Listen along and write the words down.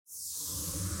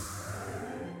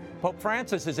Pope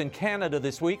Francis is in Canada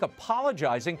this week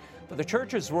apologizing for the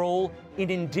Church's role in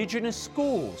Indigenous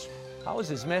schools. How is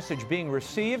his message being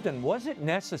received, and was it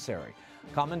necessary?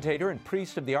 Commentator and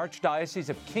priest of the Archdiocese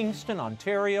of Kingston,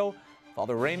 Ontario,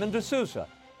 Father RAYMOND DeSOUZA,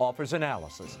 offers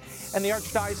analysis. And the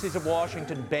Archdiocese of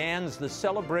Washington bans the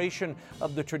celebration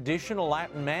of the traditional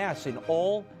Latin Mass in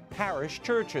all parish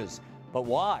churches. But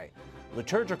why?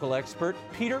 Liturgical expert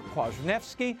PETER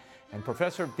KWASNIEWSKI and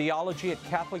professor of theology at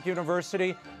Catholic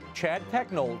University,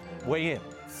 PECKNOLD, weigh in.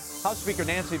 House Speaker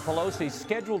Nancy Pelosi's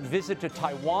scheduled visit to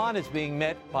Taiwan is being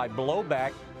met by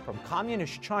blowback from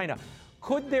Communist China.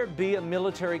 Could there be a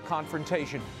military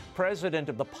confrontation? President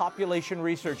of the Population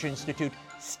Research Institute,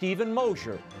 Stephen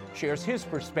MOSHER, shares his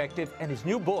perspective and his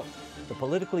new book, The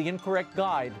Politically Incorrect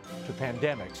Guide to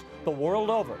Pandemics. The World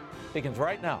Over begins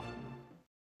right now.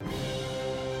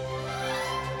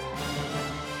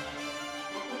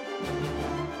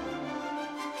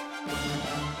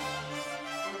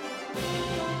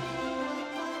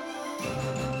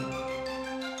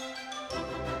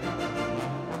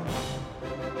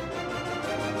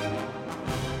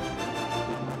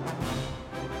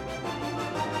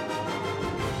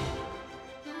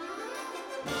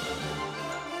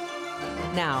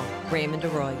 Now, Raymond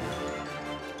DeSouza.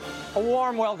 A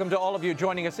warm welcome to all of you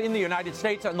joining us in the United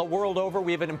States and the world over.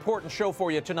 We have an important show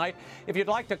for you tonight. If you'd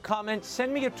like to comment,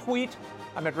 send me a tweet.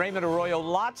 I'm at Raymond DeSouza.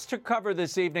 Lots to cover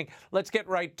this evening. Let's get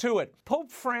right to it.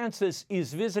 Pope Francis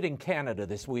is visiting Canada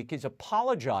this week. He's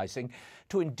apologizing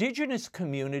to Indigenous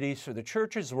communities for the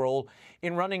Church's role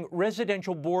in running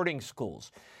residential boarding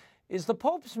schools. Is the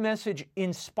Pope's message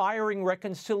inspiring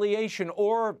reconciliation,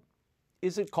 or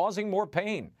is it causing more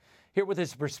pain? Here with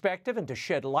his perspective and to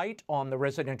shed light on the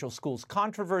residential schools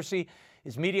controversy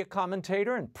is media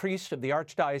commentator and priest of the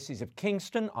Archdiocese of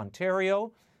Kingston,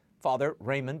 Ontario, Father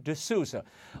RAYMOND DeSOUZA.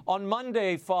 On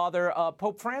Monday, Father,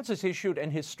 Pope Francis issued an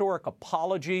historic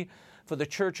apology for the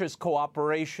Church's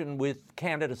cooperation with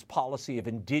Canada's policy of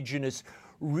Indigenous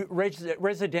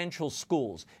residential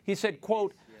schools. He said,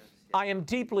 quote, "I am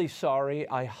deeply sorry.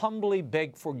 I humbly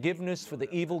beg forgiveness for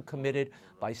the evil committed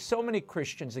by so many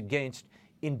Christians against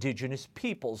Indigenous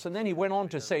peoples." And then he went on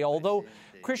to say, although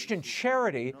Christian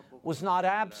charity was not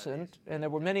absent, and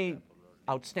there were many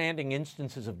outstanding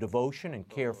instances of devotion and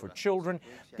care for children,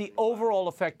 the overall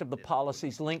effect of the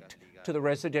policies linked to the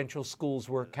residential schools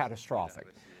were catastrophic.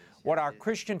 What our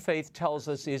Christian faith tells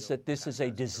us is that this is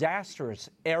a disastrous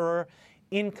error,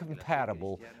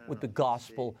 incompatible with the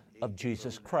gospel of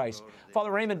Jesus Christ.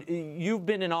 Father RAYMOND, you've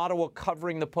been in Ottawa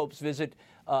covering the Pope's visit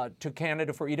to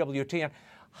Canada for EWTN.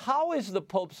 How is the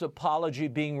Pope's apology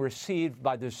being received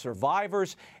by the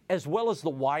survivors as well as the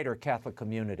wider Catholic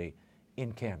community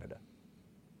in Canada?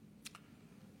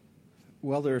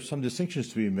 Well, there are some distinctions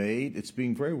to be made. It's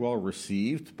being very well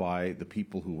received by the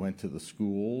people who went to the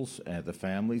schools and the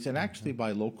families, and actually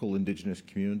by local Indigenous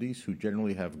communities who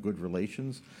generally have good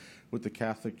relations with the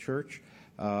Catholic Church.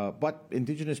 But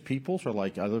Indigenous peoples are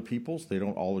like other peoples. They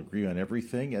don't all agree on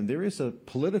everything. And there is a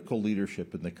political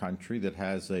leadership in the country that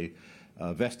has a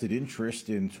vested interest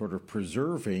in sort of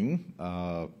preserving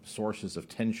sources of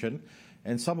tension.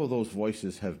 And some of those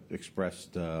voices have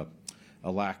expressed a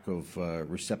lack of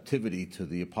receptivity to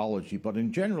the apology. But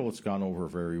in general, it's gone over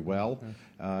very well.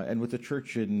 And with the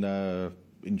Church in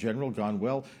general gone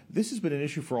well. This has been an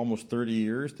issue for almost 30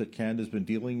 years that Canada's been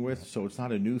dealing with, so it's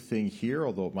not a new thing here,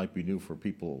 although it might be new for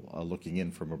people looking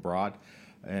in from abroad.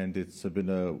 And it's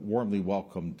been a warmly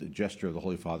welcomed gesture of the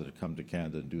Holy Father to come to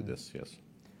Canada and do this, yes.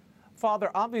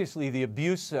 Father, obviously the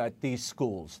abuse at these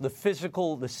schools, the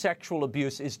physical, the sexual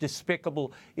abuse is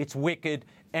despicable, it's wicked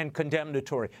and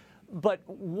condemnatory. But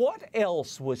what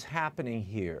else was happening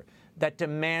here that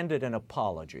demanded an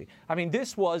apology? I mean,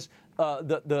 this was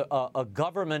a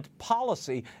government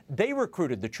policy. They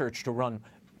recruited the Church to run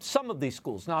some of these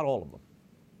schools, not all of them.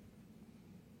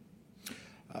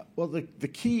 Well, the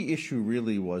key issue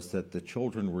really was that the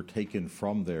children were taken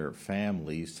from their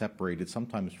families, separated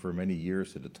sometimes for many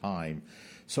years at a time.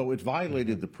 So it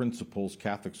violated the principles,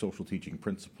 Catholic social teaching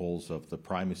principles of the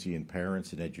primacy in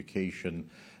parents and education.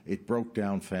 It broke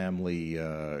down family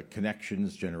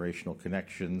connections, generational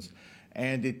connections.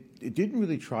 And it didn't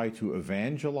really try to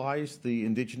evangelize the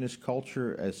Indigenous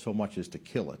culture as so much as to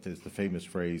kill it. It's the famous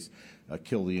phrase,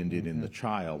 kill the Indian in the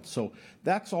child. So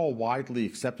that's all widely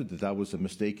accepted that that was a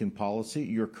mistaken policy.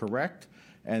 You're correct.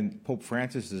 And Pope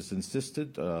Francis has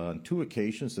insisted on 2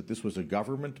 occasions that this was a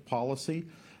government policy.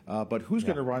 But who's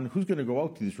going to run? Who's going to go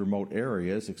out to these remote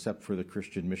areas, except for the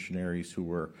Christian missionaries who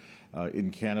were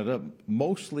in Canada,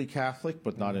 mostly Catholic,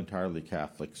 but not entirely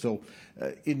Catholic. So,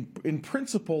 in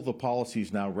principle, the policy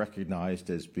is now recognized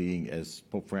as being, as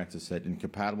Pope Francis said,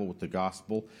 incompatible with the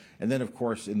gospel. And then, of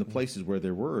course, in the places where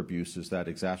there were abuses, that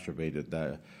exacerbated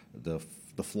the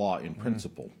flaw in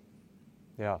principle.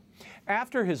 Yeah.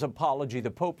 After his apology,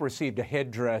 the Pope received a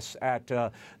headdress at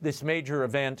this major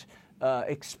event,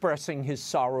 expressing his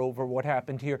sorrow over what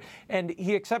happened here. And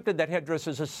he accepted that headdress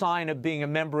as a sign of being a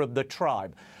member of the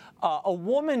tribe. A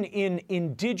woman in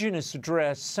indigenous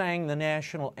dress sang the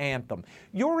national anthem.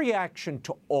 Your reaction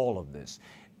to all of this?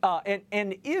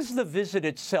 And is the visit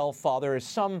itself, Father, as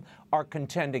some are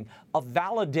contending, a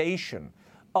validation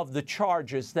of the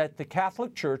charges that the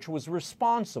Catholic Church was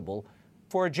responsible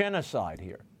for a genocide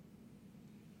here?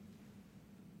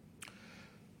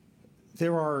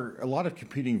 There are a lot of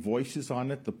competing voices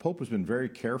on it. The Pope has been very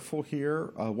careful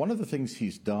here. One of the things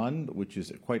he's done, which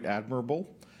is quite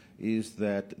admirable, is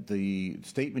that the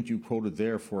statement you quoted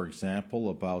there, for example,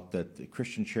 about that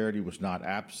Christian charity was not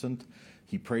absent.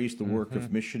 He praised the work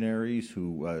of missionaries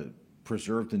who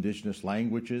preserved indigenous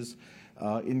languages.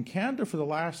 In Canada, for the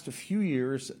last few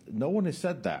years, no one has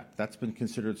said that. That's been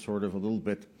considered sort of a little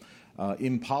bit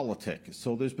impolitic.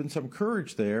 So there's been some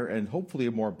courage there, and hopefully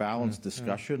a more balanced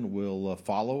discussion will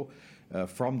follow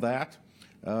from that.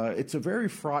 It's a very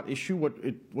fraught issue.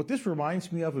 What this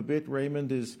reminds me of a bit,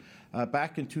 Raymond, is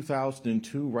back in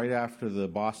 2002, right after the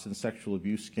Boston sexual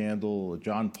abuse scandal,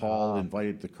 John Paul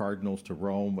invited the cardinals to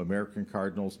Rome, American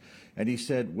cardinals, and he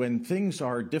said, when things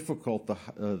are difficult,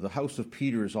 the House of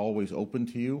Peter is always open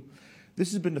to you.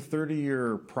 This has been a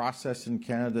 30-year process in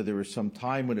Canada. There was some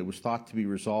time when it was thought to be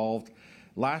resolved.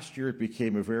 Last year, it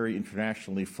became a very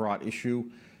internationally fraught issue.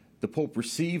 The Pope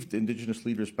received Indigenous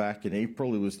leaders back in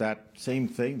April. It was that same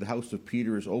thing. The House of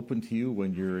Peter is open to you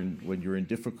when you're in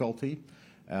difficulty.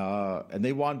 And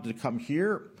they wanted to come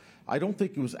here. I don't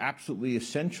think it was absolutely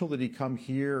essential that he come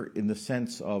here in the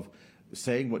sense of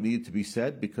saying what needed to be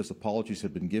said, because apologies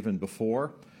had been given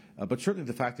before. But certainly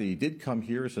the fact that he did come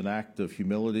here is an act of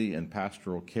humility and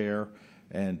pastoral care,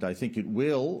 and I think it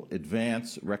will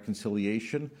advance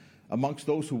reconciliation amongst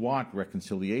those who want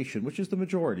reconciliation, which is the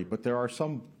majority. But there are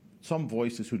some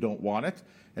voices who don't want it.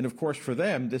 And of course, for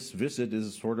them, this visit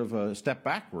is sort of a step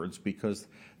backwards because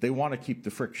they want to keep the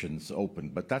frictions open.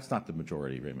 But that's not the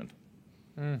majority, Raymond.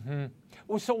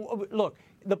 Well, so, look,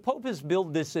 the Pope has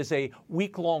billed this as a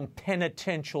week-long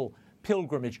penitential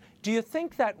pilgrimage. Do you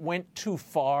think that went too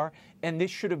far, and this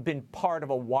should have been part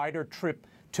of a wider trip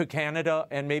to Canada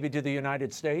and maybe to the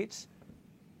United States?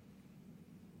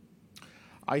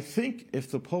 I think if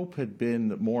the Pope had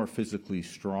been more physically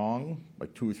strong,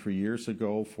 like 2 or 3 years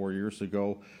ago, 4 years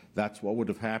ago, that's what would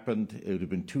have happened. It would have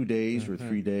been 2 days or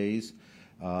 3 days.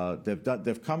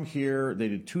 They've come here. They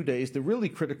did 2 days. The really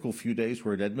critical few days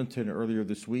were at Edmonton earlier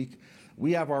this week.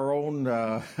 We have our own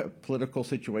political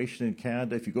situation in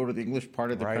Canada. If you go to the English part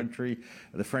of the country,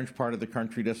 the French part of the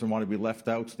country doesn't want to be left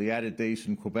out, so they added days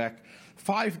in Quebec.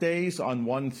 5 days on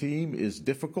one theme is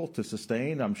difficult to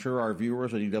sustain. I'm sure our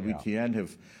viewers at EWTN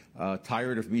have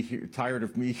tired of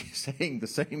me saying the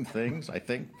same things, I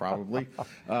think, probably.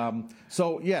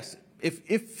 So, yes.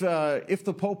 If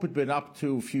the Pope had been up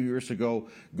to a few years ago,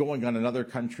 going on another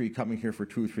country, coming here for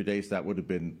 2 or 3 days, that would have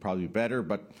been probably better.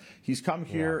 But he's come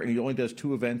here and he only does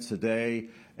 2 events a day,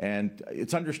 and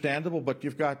it's understandable. But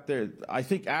you've got there, I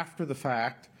think, after the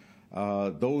fact,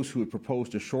 those who had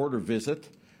proposed a shorter visit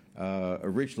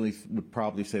originally would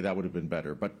probably say that would have been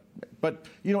better. But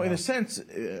you know, in a sense,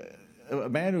 a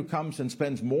man who comes and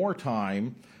spends more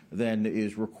time than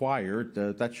is required,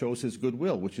 that shows his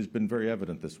goodwill, which has been very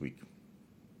evident this week.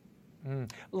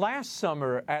 Last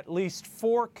summer, at least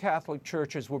 4 Catholic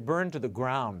churches were burned to the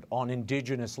ground on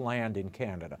Indigenous land in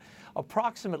Canada.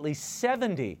 Approximately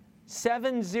 70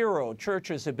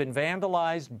 churches have been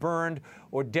vandalized, burned,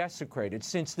 or desecrated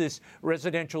since this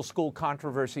residential school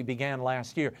controversy began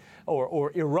last year,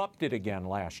 or erupted again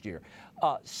last year.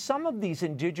 Some of these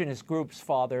Indigenous groups,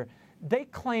 Father, they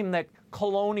claim that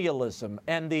colonialism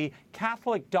and the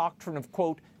Catholic doctrine of,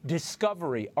 quote,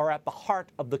 discovery are at the heart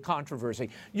of the controversy.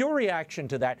 Your reaction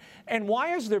to that, and why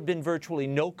has there been virtually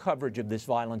no coverage of this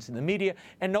violence in the media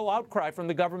and no outcry from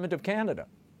the government of Canada?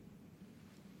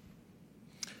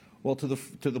 Well, to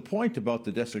the point about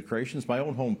the desecrations, my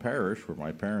own home parish, where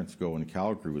my parents go in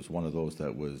Calgary, was one of those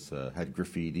that was had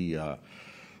graffiti.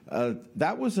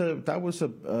 That was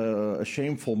a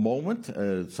shameful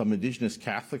moment. Some Indigenous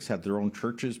Catholics had their own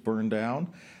churches burned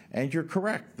down, And you're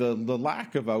correct. The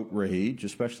lack of outrage,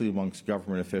 especially amongst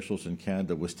government officials in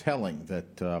Canada, was telling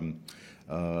that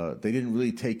they didn't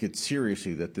really take it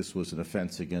seriously, that this was an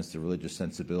offense against the religious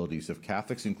sensibilities of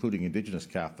Catholics, including Indigenous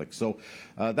Catholics. So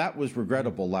that was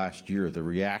regrettable last year, the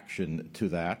reaction to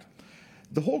that.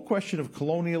 The whole question of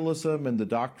colonialism and the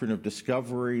doctrine of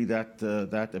discovery that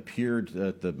appeared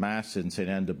at the Mass in St.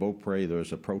 Anne de Beaupré. There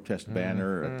was a protest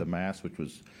banner at the Mass, which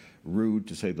was rude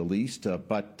to say the least.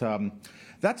 But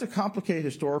that's a complicated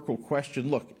historical question.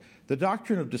 Look, the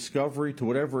doctrine of discovery, to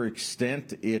whatever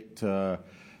extent it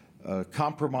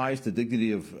compromised the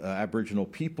dignity of Aboriginal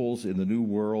peoples in the New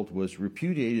World, was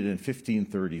repudiated in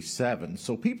 1537.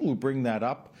 So people who bring that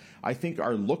up, I think,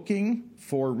 are looking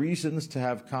for reasons to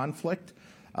have conflict.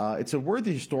 It's a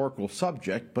worthy historical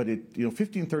subject, but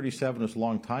 1537 is a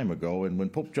long time ago, and when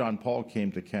Pope John Paul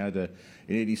came to Canada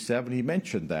in 87, he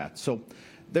mentioned that. So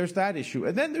there's that issue.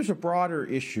 And then there's a broader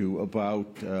issue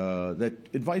about that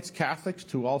invites Catholics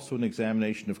to also an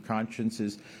examination of conscience,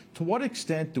 is to what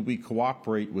extent do we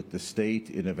cooperate with the state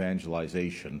in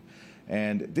evangelization?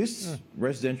 And this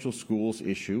residential schools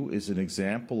issue is an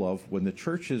example of when the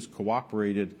Church has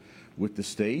cooperated with the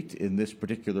state in this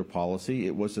particular policy.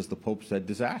 It was, as the Pope said,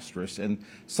 disastrous. And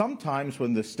sometimes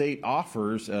when the state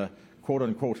offers a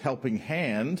quote-unquote helping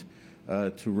hand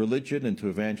to religion and to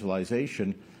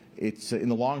evangelization, it's in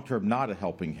the long term not a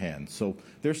helping hand. So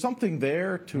there's something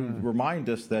there to remind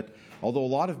us that although a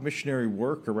lot of missionary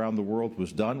work around the world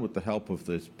was done with the help of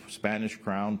the Spanish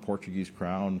crown, Portuguese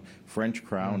crown, French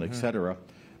crown, etc.,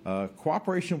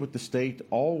 cooperation with the state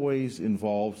always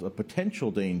involves a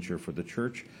potential danger for the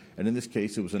Church, and in this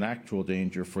case it was an actual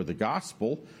danger for the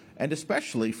gospel, and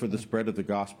especially for the spread of the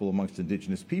gospel amongst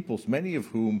Indigenous peoples, many of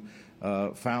whom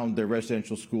found their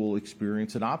residential school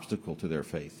experience an obstacle to their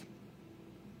faith.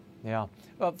 Yeah.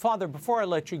 Father, before I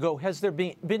let you go, has there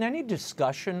been any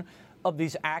discussion of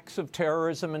these acts of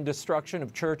terrorism and destruction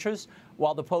of churches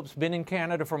while the Pope's been in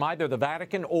Canada from either the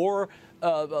Vatican or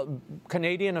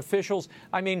Canadian officials?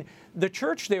 I mean, the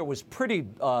church there was pretty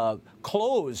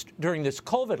closed during this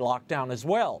COVID lockdown as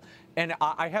well. And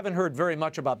I haven't heard very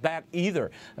much about that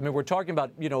either. I mean, we're talking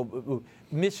about,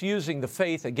 misusing the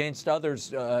faith against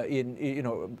others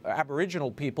in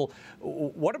Aboriginal people.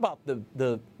 What about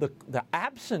the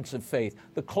absence of faith,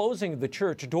 the closing of the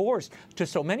church doors to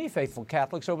so many faithful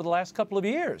Catholics over the last couple of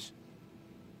years?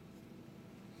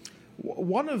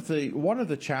 One of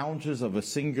the challenges of a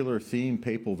singular theme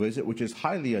papal visit, which is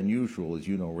highly unusual, as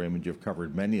you know, Raymond, you've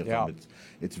covered many of them.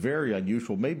 It's very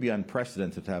unusual, maybe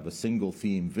unprecedented to have a single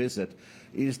theme visit,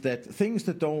 is that things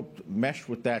that don't mesh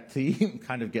with that theme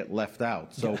kind of get left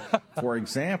out. So, for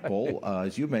example,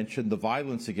 as you mentioned, the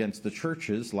violence against the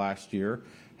churches last year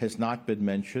has not been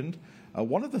mentioned.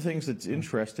 One of the things that's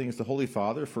interesting is the Holy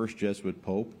Father, first Jesuit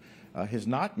Pope, has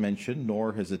not mentioned,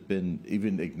 nor has it been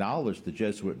even acknowledged, the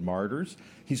Jesuit martyrs.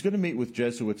 He's going to meet with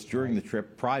Jesuits during the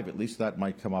trip privately, so that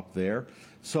might come up there.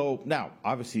 So now,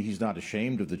 obviously, he's not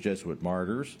ashamed of the Jesuit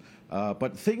martyrs,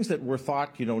 but things that were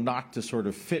thought, not to sort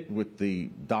of fit with the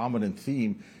dominant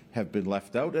theme have been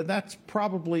left out, and that's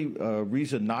probably a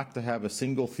reason not to have a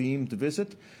single theme to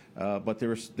visit. But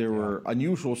there were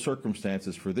unusual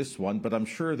circumstances for this one, but I'm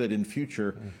sure that in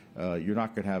future you're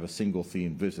not going to have a single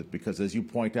theme visit because, as you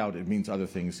point out, it means other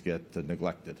things get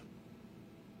neglected.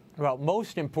 Well,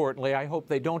 most importantly, I hope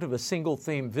they don't have a single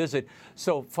theme visit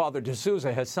so Father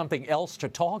DeSouza has something else to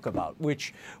talk about,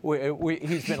 which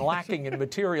he's been lacking in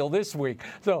material this week.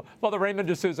 So, Father Raymond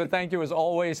DeSouza, thank you as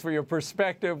always for your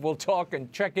perspective. We'll talk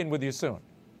and check in with you soon.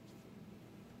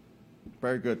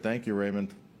 Very good. Thank you,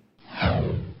 Raymond.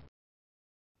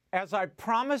 As I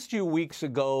promised you weeks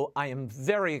ago, I am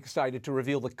very excited to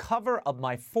reveal the cover of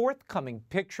my forthcoming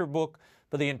picture book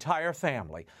for the entire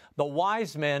family, The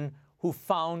Wise Men Who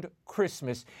Found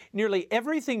Christmas. Nearly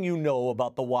everything you know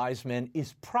about the wise men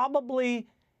is probably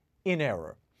in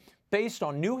error. Based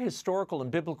on new historical and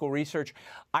biblical research,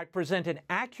 I present an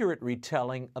accurate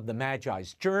retelling of the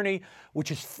Magi's journey,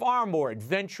 which is far more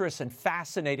adventurous and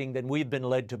fascinating than we've been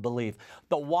led to believe.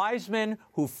 The Wise Men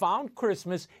Who Found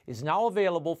Christmas is now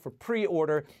available for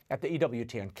pre-order at the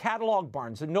EWTN catalog,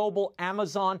 Barnes & Noble,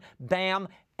 Amazon, BAM,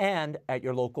 and at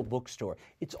your local bookstore.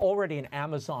 It's already an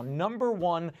Amazon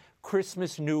 #1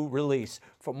 Christmas new release.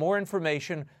 For more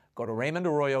information, go to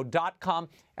RaymondArroyo.com,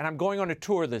 and I'm going on a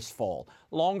tour this fall,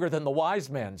 longer than the Wise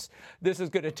Men's. This is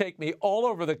going to take me all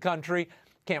over the country.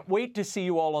 Can't wait to see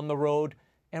you all on the road,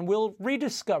 and we'll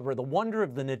rediscover the wonder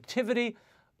of the Nativity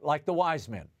like the Wise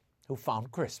Men Who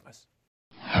Found Christmas.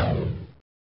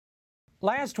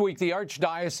 Last week, the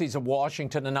Archdiocese of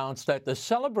Washington announced that the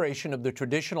celebration of the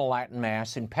traditional Latin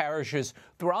Mass in parishes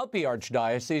throughout the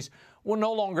Archdiocese will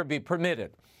no longer be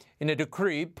permitted. In a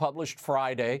decree published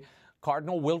Friday,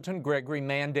 Cardinal Wilton Gregory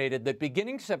mandated that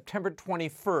beginning September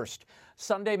 21st,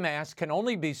 Sunday Mass can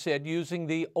only be said using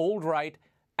the old rite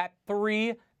at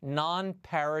 3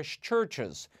 non-parish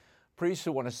churches. Priests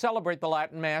who want to celebrate the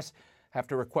Latin Mass have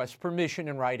to request permission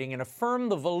in writing and affirm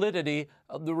the validity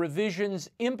of the revisions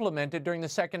implemented during the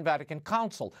Second Vatican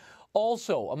Council.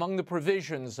 Also, among the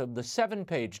provisions of the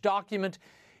 7-page document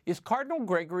is Cardinal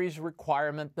Gregory's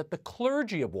requirement that the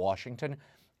clergy of Washington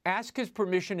ask his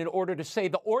permission in order to say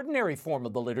the ordinary form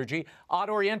of the liturgy, ad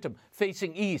orientem,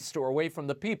 facing east or away from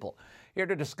the people. Here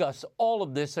to discuss all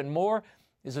of this and more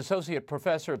is Associate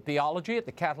Professor of Theology at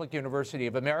the Catholic University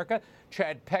of America,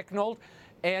 Chad PECKNOLD,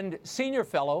 and Senior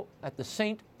Fellow at the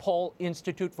St. Paul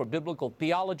Institute for Biblical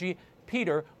Theology,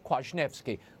 PETER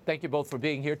KWASNIEWSKI. Thank you both for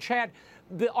being here. Chad,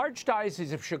 the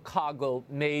Archdiocese of Chicago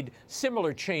made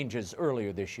similar changes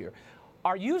earlier this year.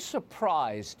 Are you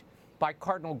surprised by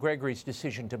Cardinal Gregory's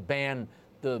decision to ban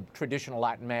the traditional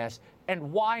Latin Mass,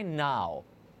 and why now?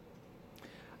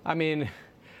 I mean,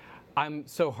 I'm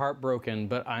so heartbroken,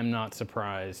 but I'm not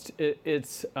surprised.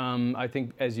 It's I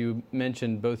think, as you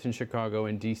mentioned, both in Chicago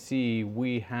and D.C.,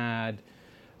 we had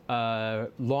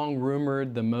long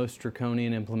rumored the most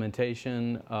draconian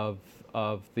implementation of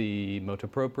the motu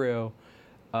proprio.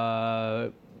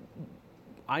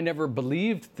 I never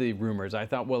believed the rumors. I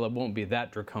thought, well, it won't be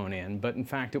that draconian, but in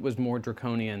fact, it was more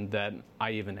draconian than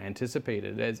I even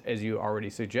anticipated. As you already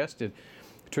suggested,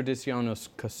 Traditionis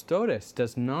Custodes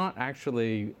does not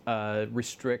actually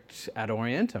restrict ad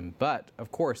orientem, but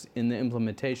of course, in the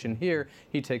implementation here,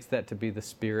 he takes that to be the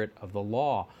spirit of the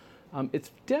law.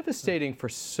 It's devastating for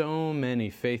so many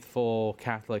faithful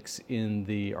Catholics in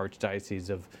the Archdiocese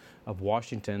of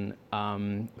Washington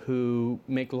who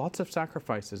make lots of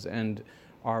sacrifices and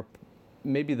are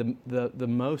maybe the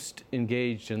most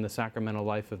engaged in the sacramental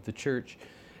life of the Church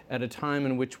at a time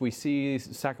in which we see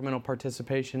sacramental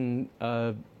participation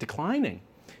declining.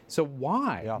 So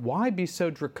why? Yeah. Why be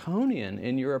so draconian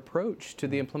in your approach to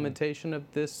the implementation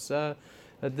of this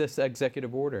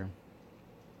executive order?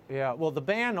 Yeah, well, the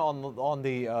ban on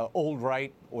the old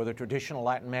rite or the traditional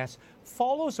Latin Mass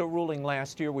follows a ruling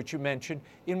last year, which you mentioned,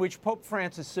 in which Pope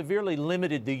Francis severely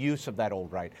limited the use of that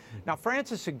old rite. Now,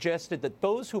 Francis suggested that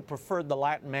those who preferred the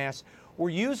Latin Mass were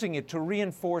using it to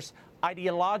reinforce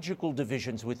ideological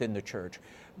divisions within the Church.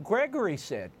 Gregory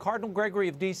said, Cardinal Gregory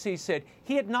of D.C. said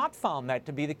he had not found that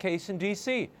to be the case in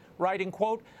D.C., writing,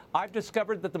 quote, "I've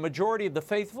discovered that the majority of the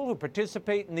faithful who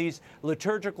participate in these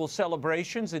liturgical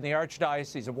celebrations in the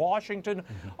Archdiocese of Washington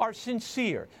are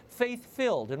sincere,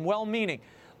 faith-filled, and well-meaning.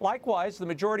 Likewise, the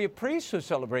majority of priests who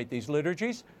celebrate these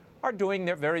liturgies are doing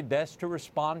their very best to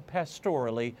respond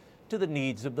pastorally to the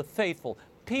needs of the faithful."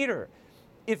 Peter,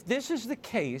 if this is the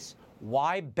case,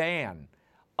 why ban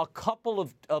a couple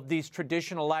of these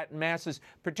traditional Latin Masses,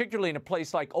 particularly in a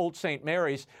place like Old St.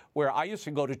 Mary's, where I used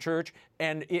to go to church,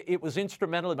 and it was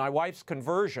instrumental in my wife's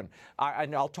conversion.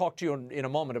 And I'll talk to you in a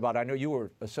moment about it. I know you were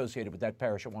associated with that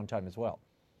parish at one time as well.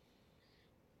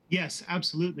 Yes,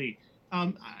 absolutely.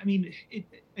 I mean,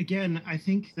 again, I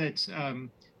think that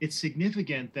it's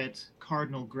significant that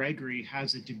Cardinal Gregory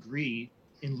has a degree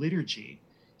in liturgy.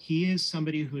 He is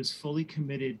somebody who is fully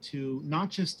committed to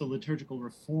not just the liturgical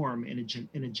reform in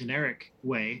a generic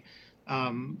way,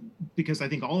 because I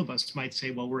think all of us might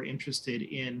say, well, we're interested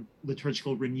in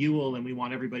liturgical renewal and we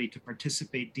want everybody to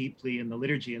participate deeply in the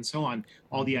liturgy and so on,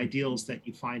 all the ideals that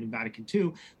you find in Vatican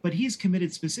II. But he's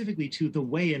committed specifically to the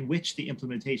way in which the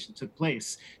implementation took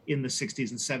place in the 60s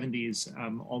and 70s,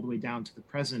 all the way down to the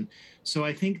present. So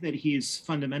I think that he's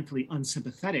fundamentally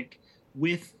unsympathetic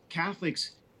with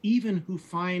Catholics, even who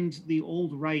find the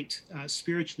old rite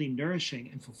spiritually nourishing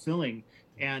and fulfilling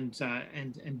and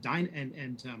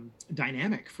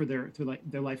dynamic for their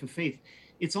life of faith.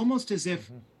 It's almost as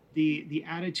if the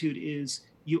attitude is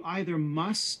you either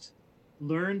must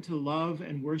learn to love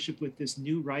and worship with this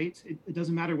new rite. It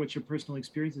doesn't matter what your personal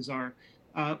experiences are,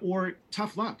 or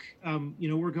tough luck.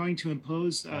 We're going to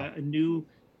impose a new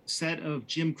set of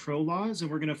Jim Crow laws,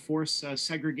 and we're going to force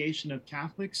segregation of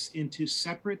Catholics into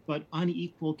separate but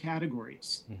unequal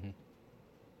categories.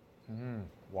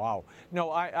 Wow.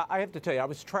 No, I have to tell you, I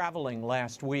was traveling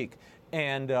last week,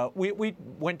 and we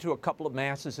went to a couple of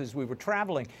masses as we were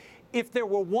traveling. If there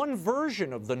were one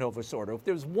version of the Novus Ordo, if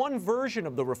there was one version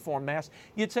of the Reformed Mass,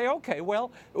 you'd say, okay,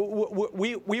 well,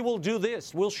 we will do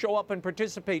this. We'll show up and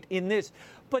participate in this.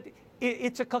 But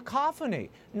It's a cacophony.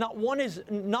 Not one is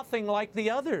nothing like the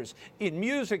others in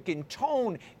music, in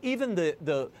tone, even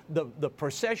the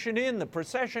procession in, the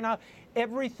procession out.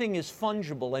 Everything is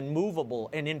fungible and movable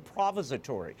and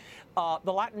improvisatory.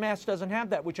 The Latin Mass doesn't have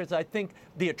that, which is, I think,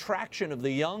 the attraction of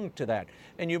the young to that.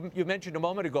 And you mentioned a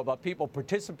moment ago about people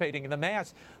participating in the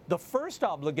Mass. The first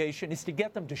obligation is to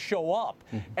get them to show up.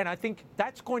 And I think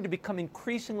that's going to become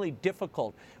increasingly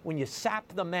difficult when you sap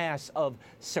the Mass of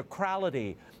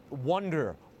sacrality,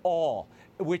 wonder, awe,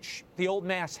 which the old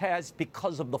Mass has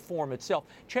because of the form itself.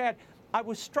 Chad, I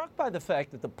was struck by the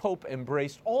fact that the Pope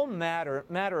embraced all matter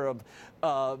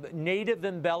of native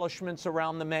embellishments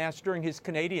around the Mass during his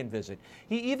Canadian visit.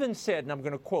 He even said, and I'm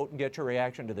going to quote and get your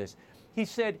reaction to this, he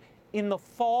said, "In the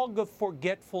fog of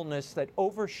forgetfulness that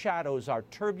overshadows our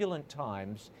turbulent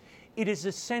times, it is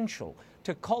essential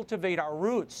to cultivate our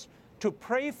roots, to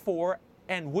pray for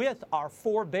and with our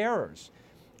forebearers,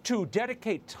 to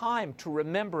dedicate time to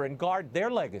remember and guard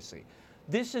their legacy.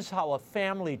 This is how a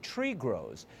family tree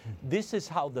grows. This is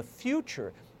how the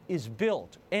future is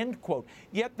built," end quote.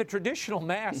 Yet the traditional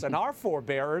Mass and our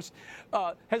forebearers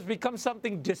has become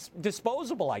something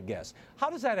disposable, I guess. How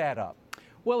does that add up?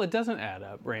 Well, it doesn't add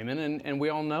up, Raymond, and we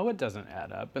all know it doesn't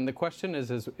add up. And the question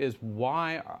is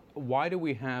why do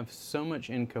we have so much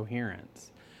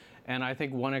incoherence? And I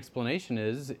think one explanation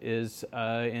is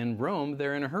in Rome,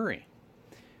 they're in a hurry.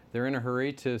 They're in a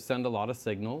hurry to send a lot of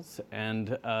signals, and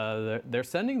they're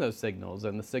sending those signals.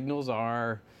 And the signals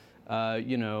are,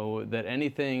 that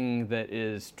anything that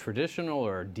is traditional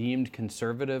or deemed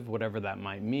conservative, whatever that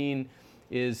might mean,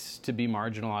 is to be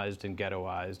marginalized and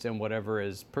ghettoized. And whatever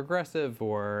is progressive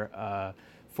or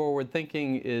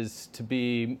forward-thinking is to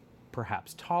be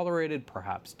perhaps tolerated,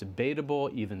 perhaps debatable,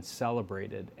 even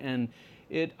celebrated. And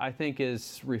it, I think,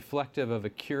 is reflective of a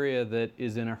curia that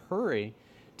is in a hurry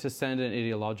to send an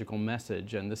ideological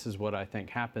message, and this is what I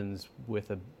think happens with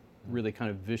a really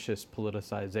kind of vicious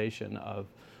politicization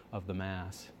of the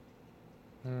Mass.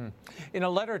 In a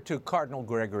letter to Cardinal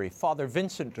Gregory, Father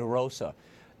Vincent de Rosa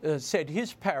said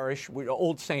his parish,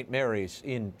 Old St. Mary's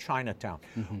in Chinatown,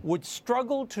 would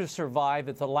struggle to survive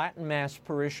if the Latin Mass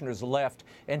parishioners left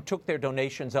and took their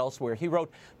donations elsewhere. He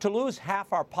wrote, "To lose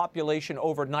half our population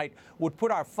overnight would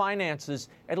put our finances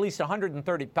at least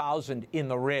 130,000 in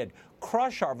the red,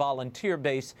 crush our volunteer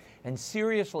base, and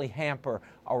seriously hamper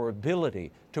our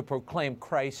ability to proclaim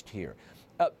Christ here."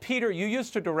 Peter, you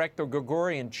used to direct the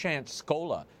Gregorian chant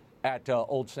Scola at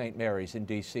Old St. Mary's in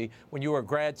D.C. when you were a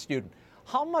grad student.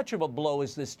 How much of a blow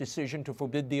is this decision to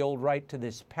forbid the old rite to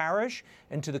this parish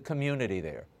and to the community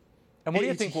there? And what do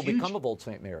you think will become of Old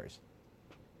St. Mary's?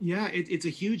 Yeah, it's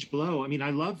a huge blow. I mean, I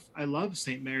love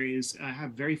St. Mary's. I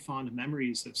have very fond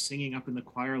memories of singing up in the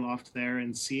choir loft there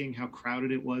and seeing how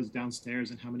crowded it was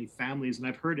downstairs and how many families. And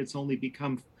I've heard it's only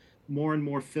become more and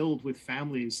more filled with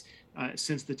families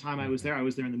since the time I was there. I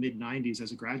was there in the mid-90s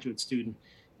as a graduate student.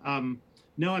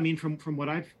 No, I mean, from what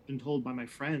I've been told by my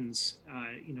friends,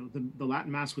 the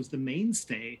Latin Mass was the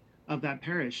mainstay of that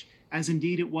parish, as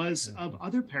indeed it was of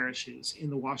other parishes in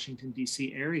the Washington,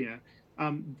 D.C. area.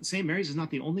 St. Mary's is not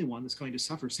the only one that's going to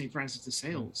suffer. St. Francis de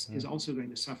Sales is also going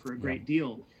to suffer a great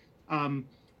deal. I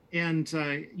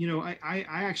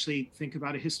actually think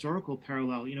about a historical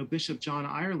parallel. Bishop John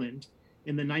Ireland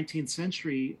in the 19th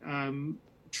century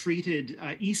treated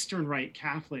Eastern Rite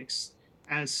Catholics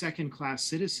as second-class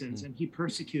citizens, and he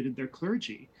persecuted their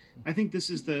clergy. I think this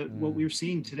is what we're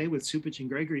seeing today with Cupich and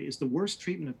Gregory is the worst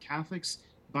treatment of Catholics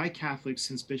by Catholics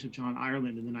since Bishop John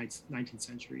Ireland in the 19th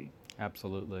century.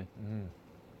 Absolutely.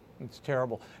 It's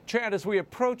terrible. Chad, as we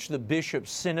approach the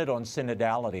Bishop's Synod on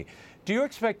Synodality, do you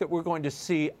expect that we're going to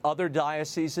see other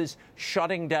dioceses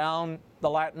shutting down the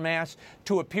Latin Mass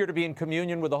to appear to be in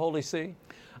communion with the Holy See?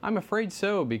 I'm afraid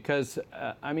so, because,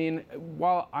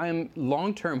 while I'm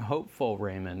long-term hopeful,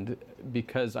 Raymond,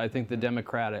 because I think the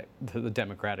demographic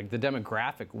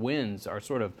winds are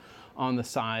sort of on the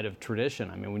side of tradition.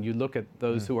 I mean, when you look at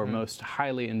those who are most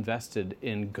highly invested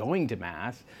in going to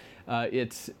Mass,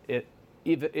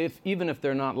 even if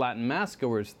they're not Latin Mass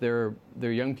goers, they're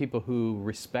young people who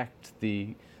respect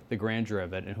the grandeur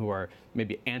of it and who are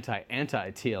maybe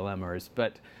anti-TLMers.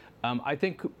 But I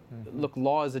think, look,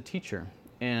 law is a teacher.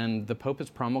 And the Pope has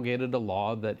promulgated a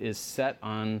law that is set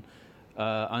on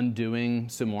undoing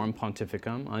Summorum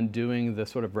Pontificum, undoing the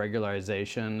sort of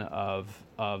regularization of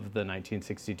the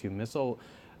 1962 Missal,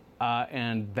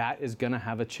 and that is going to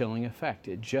have a chilling effect.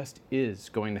 It just is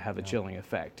going to have a chilling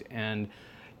effect. And,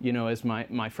 as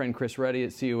my friend Chris Ruddy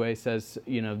at CUA says,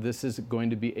 this is going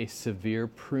to be a severe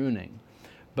pruning.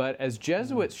 But as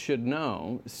Jesuits should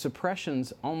know,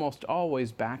 suppressions almost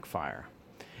always backfire.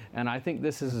 And I think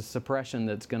this is a suppression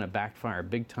that's going to backfire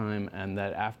big time, and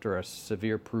that after a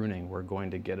severe pruning, we're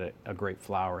going to get a great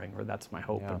flowering, or that's my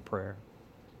hope and prayer.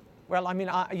 Well, I mean,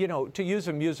 you know, to use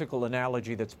a musical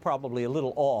analogy that's probably a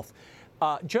little off,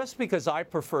 just because I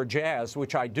prefer jazz,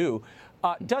 which I do,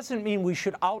 doesn't mean we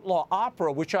should outlaw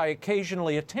opera, which I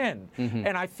occasionally attend.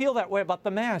 And I feel that way about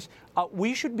the Mass.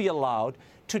 We should be allowed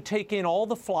to take in all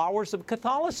the flowers of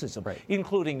Catholicism,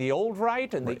 including the Old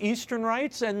Rite and the Eastern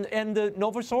rites and the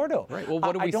Novus Ordo. Right. Well,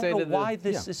 what do we say to I don't know why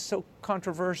this is so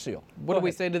controversial. What do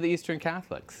we say to the Eastern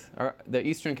Catholics? Are the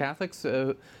Eastern Catholics,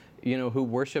 you know, who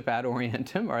worship ad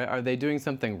orientem, are they doing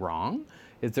something wrong?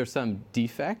 Is there some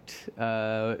defect?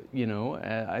 You know,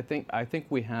 I think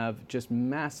we have just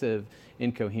massive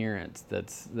incoherence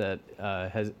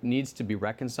that needs to be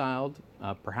reconciled,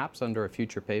 perhaps under a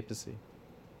future papacy.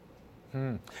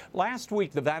 Last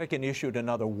week, the Vatican issued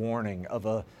another warning of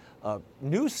a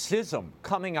new schism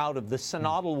coming out of the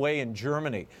synodal way in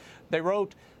Germany. They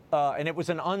wrote, and it was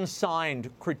an unsigned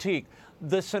critique,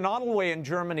 the synodal way in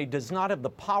Germany does not have the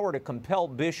power to compel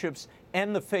bishops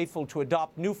and the faithful to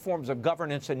adopt new forms of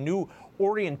governance and new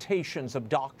orientations of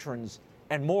doctrines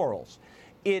and morals.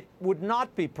 It would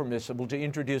not be permissible to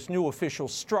introduce new official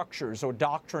structures or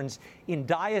doctrines in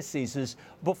dioceses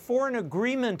before an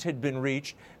agreement had been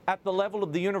reached at the level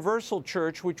of the universal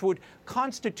church, which would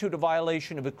constitute a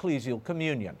violation of ecclesial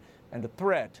communion and a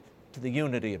threat to the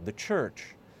unity of the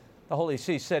church. The Holy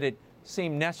See said it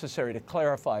seemed necessary to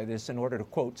clarify this in order to,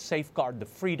 quote, safeguard the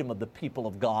freedom of the people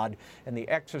of God and the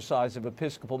exercise of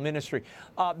episcopal ministry.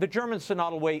 The German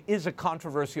synodal way is a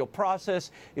controversial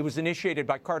process. It was initiated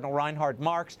by Cardinal Reinhard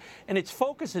Marx, and its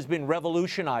focus has been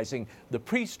revolutionizing the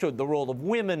priesthood, the role of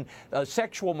women,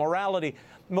 sexual morality.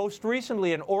 Most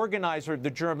recently, an organizer of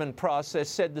the German process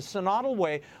said the synodal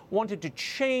way wanted to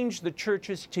change the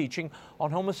church's teaching on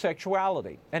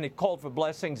homosexuality, and it called for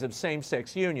blessings of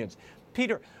same-sex unions.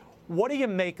 Peter, what do you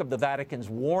make of the Vatican's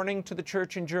warning to the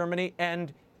church in Germany,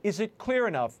 and is it clear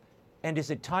enough, and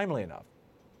is it timely enough?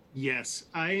 Yes,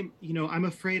 I'm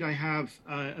afraid I have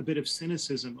a bit of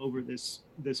cynicism over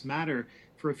this matter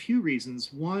for a few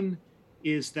reasons. One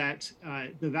is that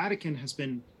the Vatican has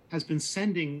been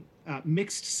sending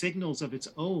mixed signals of its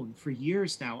own for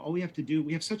years now. All we have to do,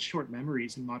 we have such short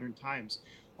memories in modern times.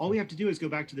 All we have to do is go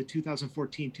back to the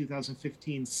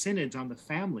 2014-2015 synods on the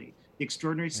family, the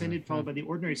Extraordinary Synod followed by the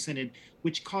Ordinary Synod,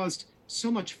 which caused so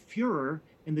much furor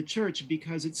in the church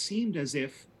because it seemed as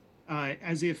if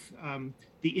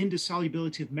the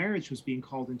indissolubility of marriage was being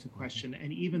called into question,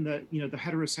 and even the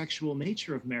heterosexual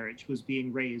nature of marriage was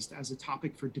being raised as a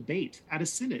topic for debate at a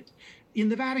synod in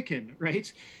the Vatican,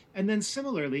 right? And then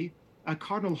similarly,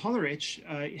 Cardinal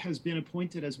Hollerich has been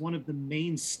appointed as one of the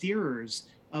main steerers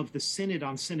of the Synod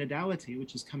on Synodality,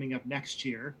 which is coming up next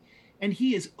year. And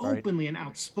he is openly and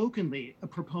outspokenly a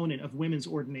proponent of women's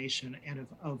ordination and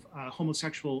of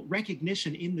homosexual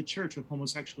recognition in the church of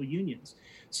homosexual unions.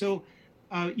 So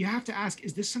you have to ask,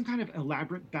 is this some kind of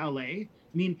elaborate ballet?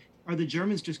 I mean, are the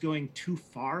Germans just going too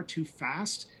far, too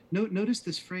fast? Notice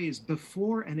this phrase,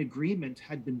 before an agreement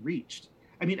had been reached.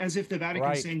 I mean, as if the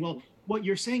Vatican is saying, well, what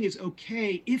you're saying is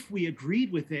okay if we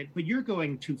agreed with it, but you're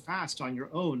going too fast on your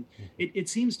own. It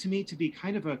seems to me to be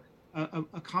kind of a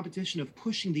competition of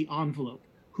pushing the envelope.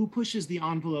 Who pushes the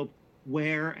envelope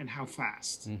where and how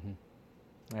fast?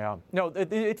 Yeah. No,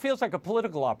 it feels like a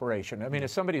political operation. I mean,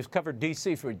 as somebody who's covered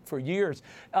D.C. for years,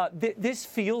 this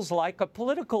feels like a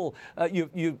political,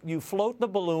 you float the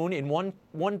balloon in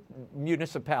one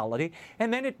municipality,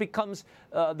 and then it becomes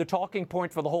the talking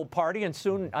point for the whole party and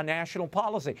soon a national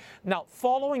policy. Now,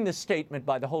 following the statement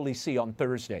by the Holy See on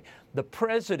Thursday, the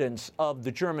presidents of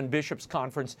the German Bishops'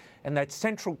 Conference and that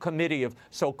central committee of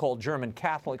so-called German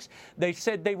Catholics, they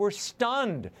said they were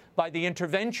stunned by the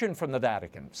intervention from the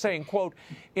Vatican, saying, quote,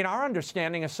 in our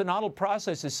understanding, a synodal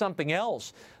process is something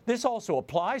else. This also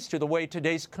applies to the way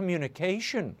today's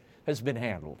communication has been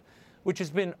handled, which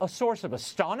has been a source of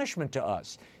astonishment to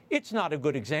us. It's not a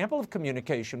good example of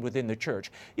communication within the church.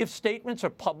 If statements are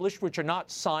published which are not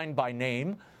signed by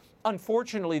name,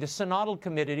 unfortunately, the synodal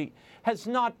committee has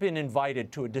not been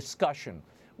invited to a discussion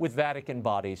with Vatican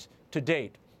bodies to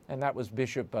date. And that was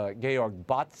Bishop Georg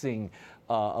Batzing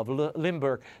of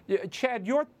Limburg. Chad,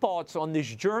 your thoughts on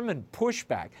this German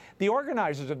pushback? The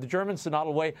organizers of the German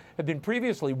Synodal Way have been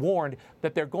previously warned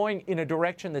that they're going in a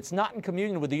direction that's not in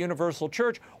communion with the universal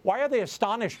church. Why are they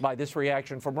astonished by this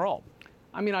reaction from Rome?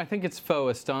 I mean, I think it's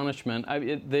faux astonishment.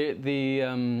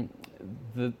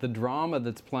 The drama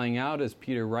that's playing out, as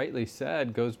Peter rightly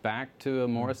said, goes back to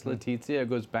Amoris Laetitia,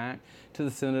 goes back to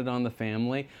the Synod on the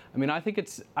Family. I mean, I think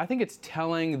it's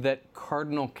telling that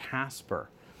Cardinal Kasper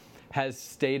has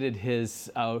stated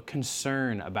his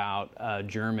concern about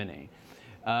Germany.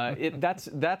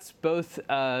 That's both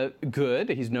good.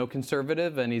 He's no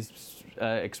conservative, and he's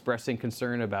expressing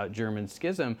concern about German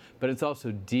schism, but it's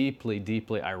also deeply,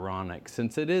 deeply ironic,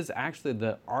 since it is actually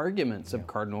the arguments of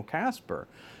Cardinal Kasper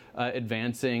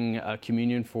advancing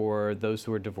communion for those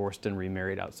who are divorced and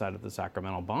remarried outside of the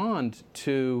sacramental bond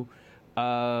to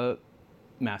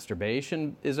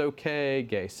masturbation is okay,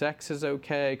 gay sex is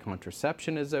okay,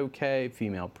 contraception is okay,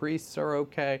 female priests are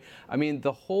okay. I mean,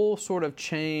 the whole sort of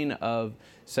chain of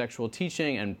sexual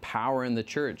teaching and power in the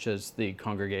church, as the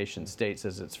congregation states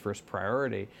as its first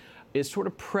priority, is sort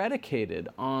of predicated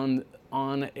on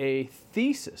a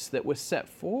thesis that was set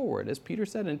forward, as Peter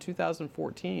said, in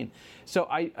 2014. So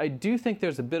I do think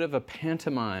there's a bit of a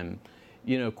pantomime,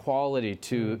 quality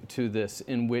to this,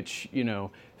 in which,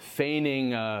 feigning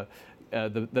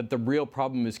that the real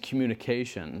problem is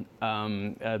communication.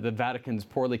 The Vatican's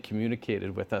poorly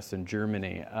communicated with us in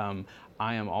Germany.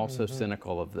 I am also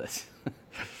cynical of this.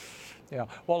 Yeah.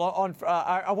 Well,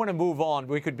 I want to move on.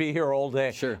 We could be here all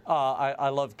day. Sure. I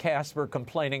love Kasper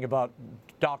complaining about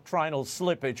doctrinal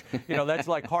slippage. That's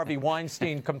like Harvey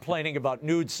Weinstein complaining about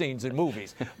nude scenes in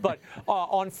movies. But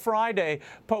on Friday,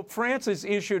 Pope Francis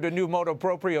issued a new motu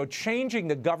proprio changing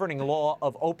the governing law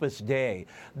of Opus Dei,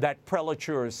 that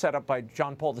prelature set up by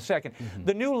John Paul II.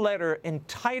 The new letter,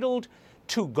 entitled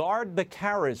 "To Guard the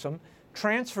Charism,"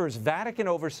 transfers Vatican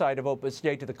oversight of Opus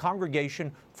Dei to the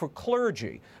Congregation for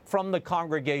Clergy from the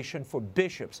Congregation for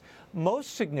Bishops.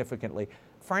 Most significantly,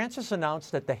 Francis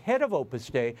announced that the head of Opus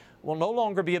Dei will no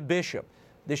longer be a bishop.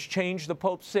 This change, the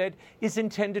Pope said, is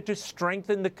intended to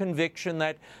strengthen the conviction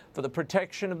that, for the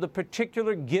protection of the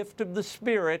particular gift of the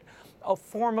Spirit, a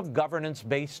form of governance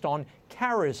based on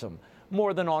charism,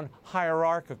 more than on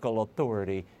hierarchical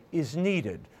authority, is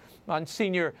needed.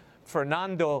 Monsignor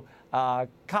Fernando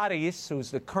Caris,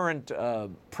 who's the current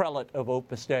prelate of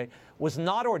Opus Dei, was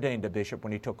not ordained a bishop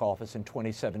when he took office in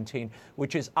 2017,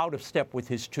 which is out of step with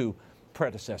his two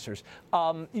predecessors.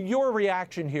 Your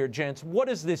reaction here, gents, what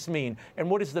does this mean, and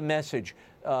what is the message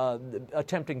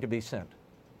attempting to be sent?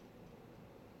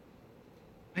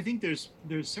 I think there's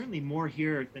certainly more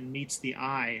here than meets the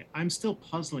eye. I'm still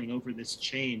puzzling over this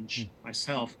change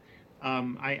myself.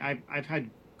 I've had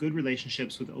good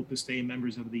relationships with Opus Dei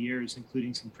members over the years,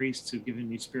 including some priests who've given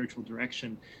me spiritual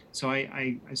direction. So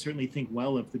I certainly think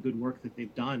well of the good work that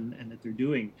they've done and that they're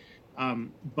doing.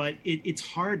 But it's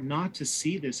hard not to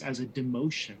see this as a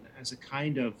demotion, as a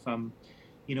kind of,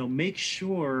 make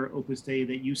sure, Opus Dei,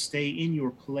 that you stay in your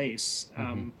place.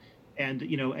 And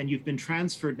you've been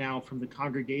transferred now from the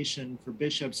Congregation for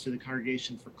Bishops to the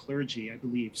Congregation for Clergy, I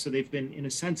believe. So they've been, in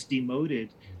a sense, demoted.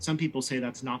 Some people say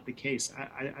that's not the case.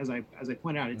 As I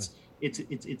point out,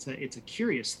 it's a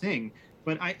curious thing.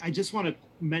 But I just want to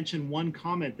mention one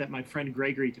comment that my friend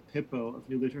Gregory DePippo of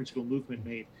New Liturgical Movement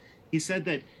made. He said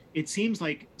that it seems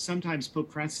like sometimes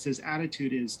Pope Francis's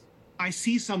attitude is, I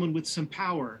see someone with some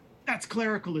power, that's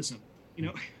clericalism,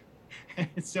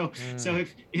 So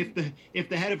if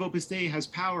the head of Opus Dei has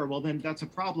power, well, then that's a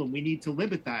problem. We need to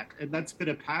limit that. And that's been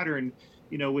a pattern,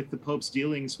 with the Pope's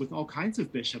dealings with all kinds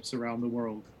of bishops around the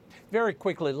world. Very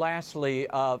quickly, lastly,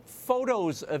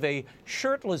 photos of a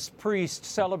shirtless priest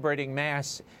celebrating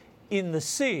Mass in the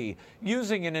sea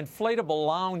using an inflatable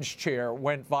lounge chair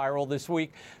went viral this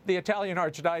week. The Italian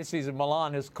Archdiocese of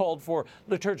Milan has called for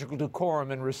liturgical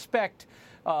decorum and respect.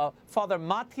 Father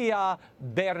Mattia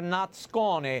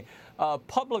Bernasconi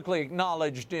publicly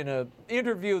acknowledged in an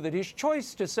interview that his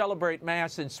choice to celebrate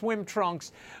Mass in swim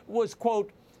trunks was,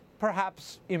 quote,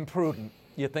 perhaps imprudent.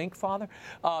 You think, Father?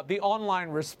 The online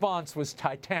response was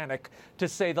titanic, to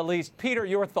say the least. Peter,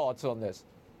 your thoughts on this?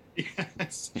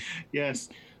 Yes.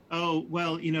 Oh,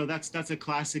 well, that's a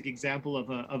classic example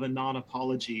of a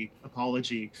non-apology.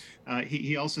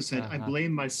 He also said, I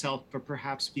blame myself for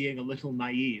perhaps being a little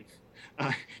naive.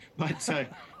 But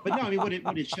no, I mean,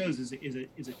 what it shows is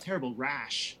a terrible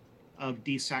rash of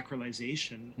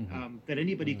desacralization, that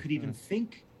anybody could even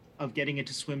think of getting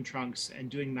into swim trunks and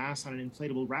doing Mass on an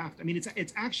inflatable raft. I mean,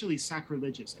 it's actually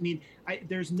sacrilegious. I mean,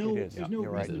 there's no reason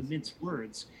to mince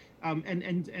words.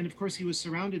 And of course, he was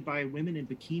surrounded by women in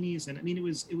bikinis, and I mean, it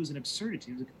was an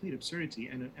absurdity. It was a complete absurdity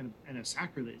and a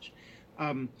sacrilege.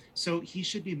 So he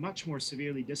should be much more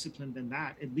severely disciplined than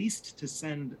that, at least to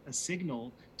send a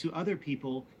signal to other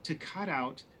people to cut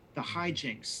out the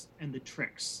hijinks and the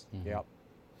tricks. Yep.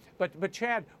 But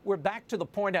Chad, we're back to the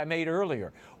point I made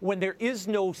earlier. When there is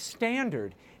no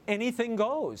standard, anything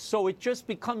goes. So it just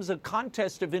becomes a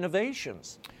contest of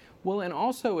innovations. Well, and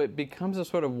also it becomes a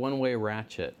sort of one-way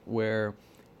ratchet where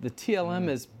the TLM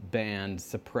is banned,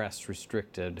 suppressed,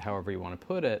 restricted, however you want to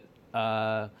put it,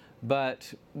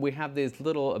 But we have these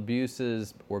little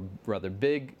abuses, or rather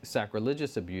big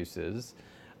sacrilegious abuses,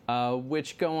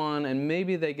 which go on, and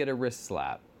maybe they get a wrist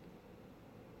slap,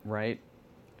 right?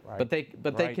 But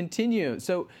they continue.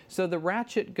 So the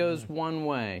ratchet goes one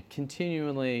way,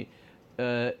 continually,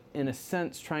 in a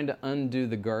sense, trying to undo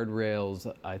the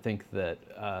guardrails. I think that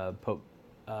Pope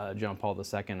John Paul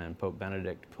II and Pope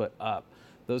Benedict put up.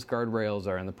 Those guardrails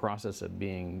are in the process of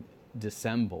being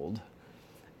dissembled.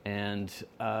 And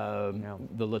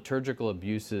the liturgical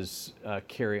abuses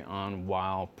carry on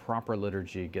while proper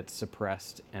liturgy gets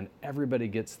suppressed, and everybody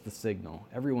gets the signal.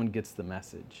 Everyone gets the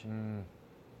message.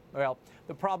 Well,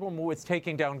 the problem with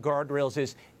taking down guardrails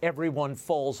is everyone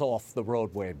falls off the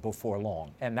roadway before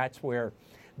long, and that's where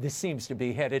this seems to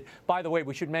be headed. By the way,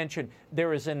 we should mention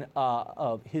there is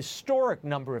a historic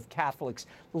number of Catholics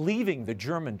leaving the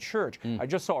German church. I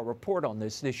just saw a report on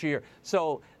this year.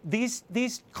 So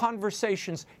these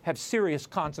conversations have serious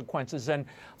consequences, and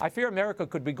I fear America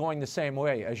could be going the same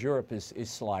way as Europe is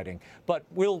sliding. But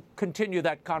we'll continue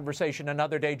that conversation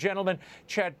another day. Gentlemen,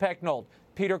 Chad PECKNOLD,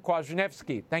 PETER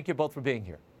KWASNIEWSKI, thank you both for being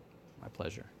here. My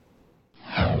pleasure.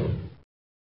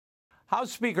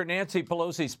 House Speaker Nancy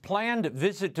Pelosi's planned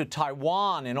visit to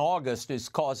Taiwan in August is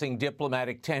causing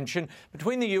diplomatic tension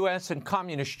between the U.S. and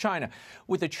Communist China,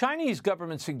 with the Chinese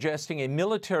government suggesting a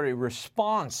military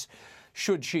response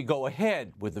should she go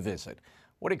ahead with the visit.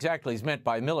 What exactly is meant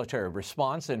by military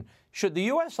response, and should the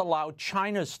U.S. allow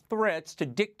China's threats to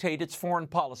dictate its foreign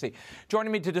policy?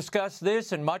 Joining me to discuss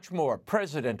this and much more,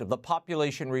 President of the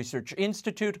Population Research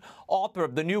Institute, author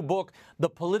of the new book, The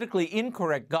Politically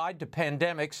Incorrect Guide to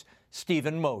Pandemics,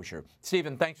 Stephen Mosher.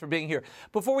 Stephen, thanks for being here.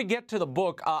 Before we get to the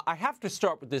book, I have to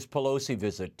start with this Pelosi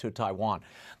visit to Taiwan.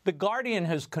 The Guardian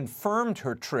has confirmed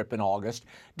her trip in August,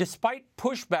 despite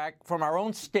pushback from our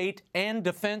own state and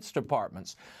defense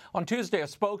departments. On Tuesday, a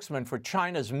spokesman for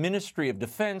China's Ministry of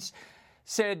Defense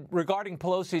said regarding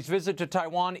Pelosi's visit to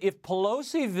Taiwan, if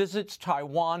Pelosi visits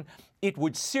Taiwan, it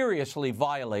would seriously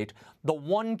violate the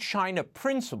One China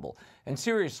principle and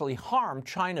seriously harm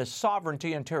China's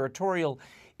sovereignty and territorial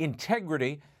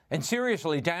integrity and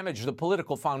seriously damage the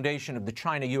political foundation of the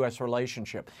China-U.S.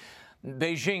 relationship.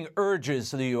 Beijing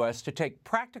urges the U.S. to take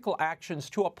practical actions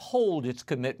to uphold its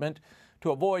commitment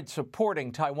to avoid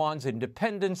supporting Taiwan's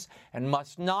independence and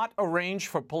must not arrange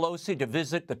for Pelosi to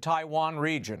visit the Taiwan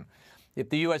region. If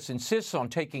the U.S. insists on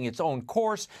taking its own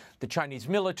course, the Chinese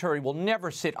military will never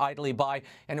sit idly by,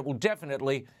 and it will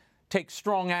definitely take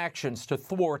strong actions to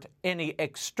thwart any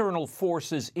external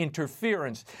forces'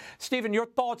 interference. Stephen, your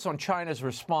thoughts on China's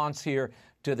response here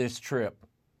to this trip?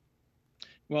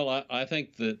 Well, I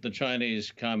think that the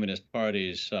Chinese Communist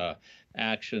Party's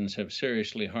actions have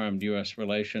seriously harmed U.S.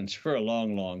 relations for a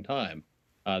long, long time.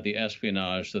 The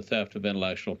espionage, the theft of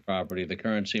intellectual property, the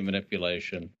currency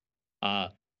manipulation.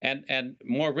 And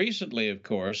more recently, of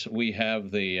course, we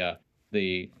have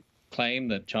the claim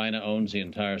that China owns the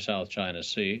entire South China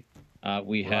Sea.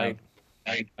 We have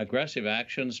aggressive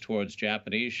actions towards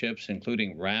Japanese ships,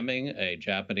 including ramming a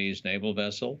Japanese naval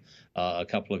vessel a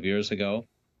couple of years ago.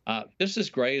 This is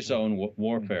gray zone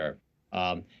warfare.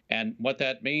 And what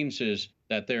that means is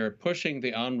that they're pushing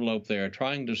the envelope. They're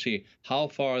trying to see how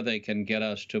far they can get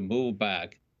us to move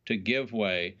back, to give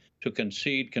way, to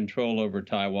concede control over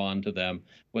Taiwan to them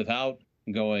without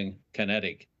going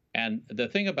kinetic. And the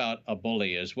thing about a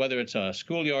bully is whether it's a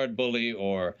schoolyard bully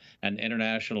or an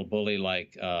international bully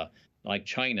like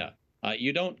China,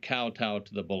 you don't kowtow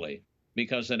to the bully,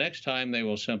 because the next time they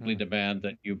will simply demand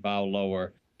that you bow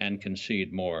lower and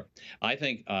concede more. I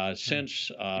think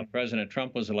since President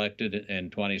Trump was elected in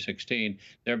 2016,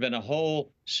 there have been a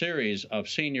whole series of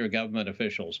senior government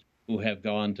officials who have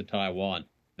gone to Taiwan.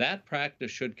 That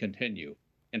practice should continue.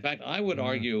 In fact, I would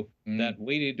argue that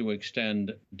we need to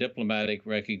extend diplomatic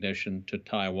recognition to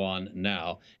Taiwan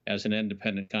now as an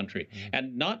independent country,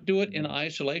 and not do it in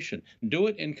isolation. Do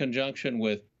it in conjunction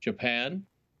with Japan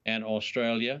and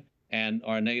Australia and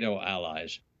our NATO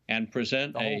allies, and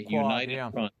present a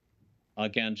united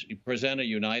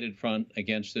front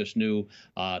against this new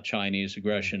Chinese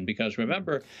aggression. Because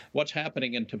remember what's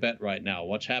happening in Tibet right now,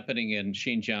 what's happening in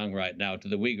Xinjiang right now to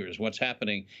the Uyghurs, what's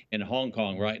happening in Hong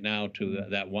Kong right now to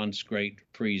that once great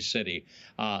free city.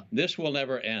 This will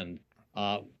never end.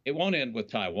 It won't end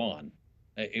with Taiwan.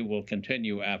 It will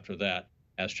continue after that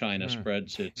as China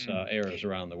spreads its errors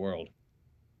around the world.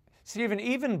 Stephen,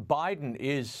 even Biden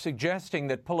is suggesting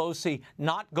that Pelosi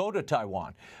not go to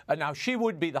Taiwan. Now, she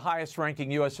would be the highest-ranking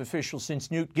U.S. official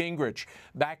since Newt Gingrich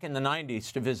back in the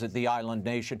 90s to visit the island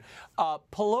nation.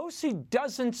 Pelosi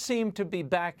doesn't seem to be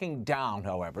backing down,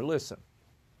 however. Listen.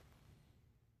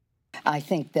 I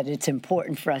think that it's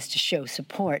important for us to show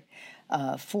support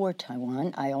for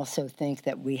Taiwan. I also think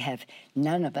that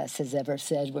none of us has ever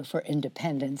said we're for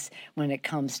independence when it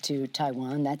comes to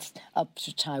Taiwan. That's up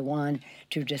to Taiwan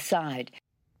to decide.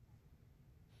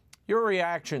 Your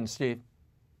reaction, Steve?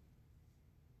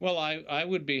 Well, I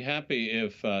would be happy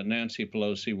if Nancy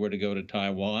Pelosi were to go to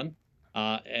Taiwan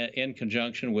in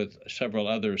conjunction with several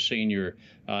other senior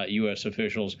U.S.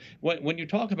 officials. When you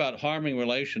talk about harming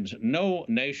relations, no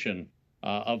nation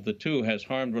of the two has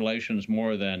harmed relations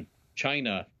more than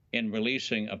China in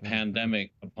releasing a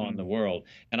pandemic upon the world.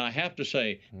 And I have to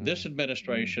say, this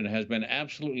administration has been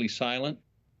absolutely silent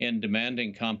in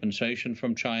demanding compensation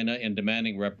from China, in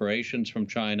demanding reparations from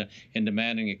China, in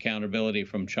demanding accountability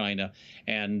from China.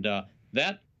 And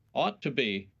that ought to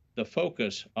be the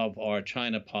focus of our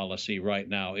China policy right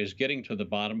now, is getting to the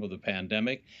bottom of the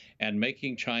pandemic and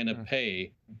making China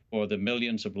pay for the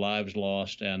millions of lives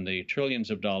lost and the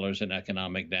trillions of dollars in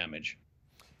economic damage.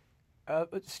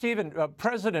 Stephen,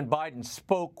 President Biden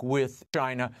spoke with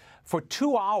China for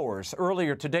 2 hours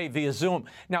earlier today via Zoom.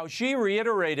 Now, Xi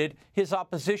reiterated his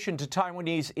opposition to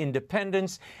Taiwanese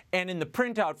independence, and in the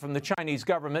printout from the Chinese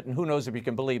government, and who knows if you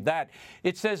can believe that,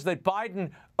 it says that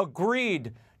Biden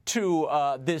agreed to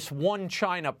this one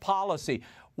China policy.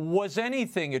 Was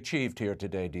anything achieved here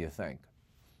today, do you think?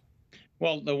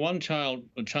 Well, the one-child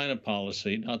China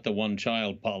policy, not the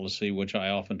one-child policy, which I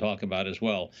often talk about as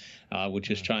well, which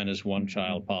is China's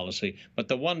one-child policy, but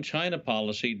the one China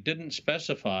policy didn't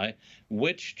specify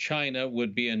which China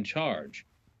would be in charge.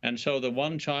 And so the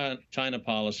one China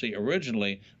policy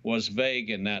originally was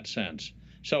vague in that sense.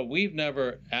 So we've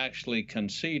never actually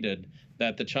conceded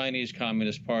that the Chinese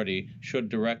Communist Party should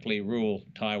directly rule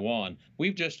Taiwan.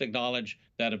 We've just acknowledged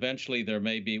that eventually there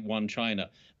may be one China.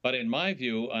 But in my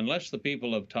view, unless the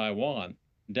people of Taiwan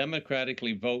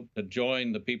democratically vote to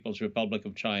join the People's Republic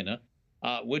of China,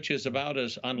 which is about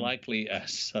as unlikely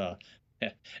as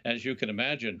you can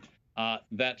imagine,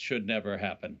 that should never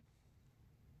happen.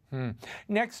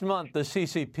 Next month, the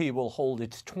CCP will hold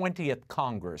its 20th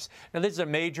Congress. Now, this is a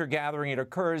major gathering. It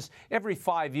occurs every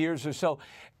 5 years or so.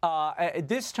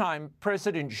 This time,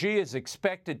 President Xi is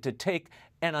expected to take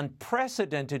an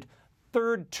unprecedented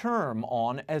third term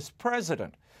on as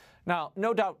president. Now,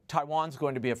 no doubt Taiwan's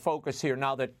going to be a focus here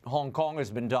now that Hong Kong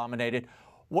has been dominated.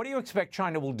 What do you expect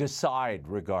China will decide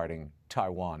regarding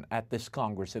Taiwan at this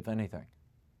Congress, if anything?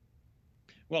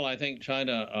 Well, I think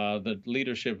China, the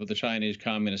leadership of the Chinese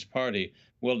Communist Party,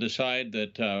 will decide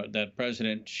that that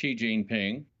President Xi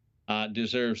Jinping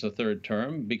deserves a third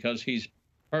term because he's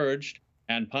purged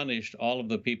and punished all of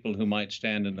the people who might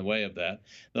stand in the way of that.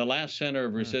 The last center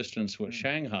of resistance was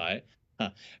Shanghai.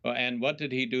 And what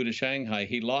did he do to Shanghai?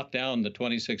 He locked down the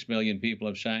 26 million people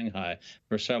of Shanghai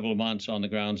for several months on the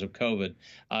grounds of COVID,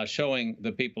 showing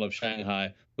the people of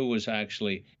Shanghai who was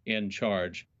actually in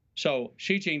charge. So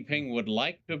Xi Jinping would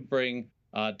like to bring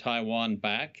Taiwan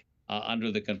back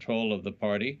under the control of the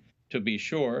party, to be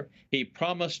sure. He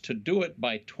promised to do it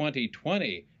by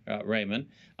 2020, Raymond.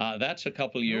 That's a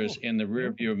couple years in the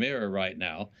rearview mirror right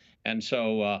now. And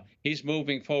so he's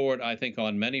moving forward, I think,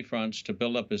 on many fronts to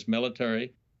build up his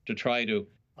military, to try to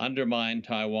undermine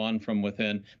Taiwan from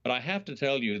within. But I have to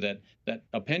tell you that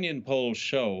opinion polls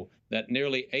show that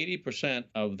nearly 80%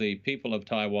 of the people of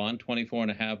Taiwan,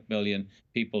 24.5 million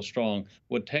people strong,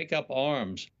 would take up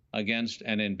arms against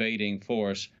an invading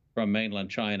force from mainland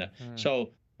China.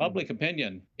 So public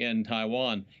opinion in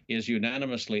Taiwan is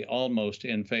unanimously almost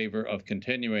in favor of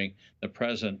continuing the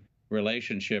present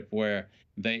relationship where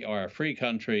they are a free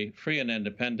country, free and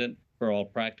independent for all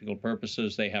practical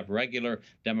purposes. They have regular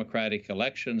democratic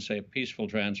elections, a peaceful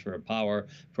transfer of power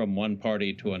from one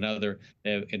party to another.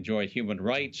 They enjoy human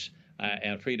rights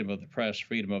and freedom of the press,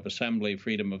 freedom of assembly,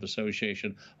 freedom of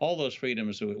association, all those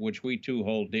freedoms which we too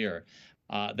hold dear.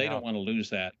 They don't want to lose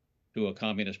that to a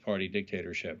Communist Party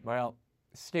dictatorship. Well,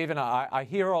 Stephen, I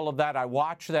hear all of that. I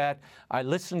watch that. I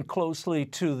listen closely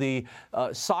to the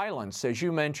silence, as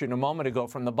you mentioned a moment ago,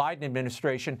 from the Biden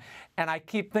administration. And I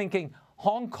keep thinking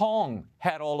Hong Kong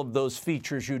had all of those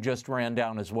features you just ran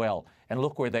down as well. And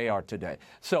look where they are today.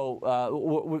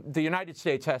 So the United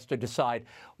States has to decide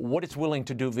what it's willing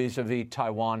to do vis-a-vis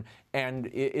Taiwan. And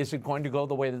is it going to go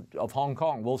the way of Hong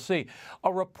Kong? We'll see.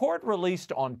 A report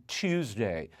released on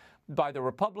Tuesday by the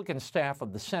Republican staff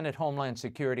of the Senate Homeland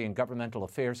Security and Governmental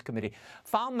Affairs Committee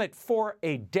found that for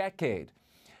a decade,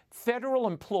 Fed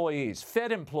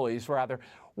employees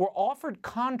were offered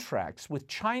contracts with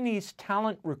Chinese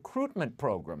talent recruitment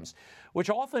programs, which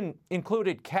often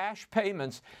included cash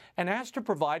payments and asked to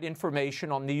provide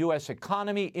information on the U.S.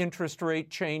 economy, interest rate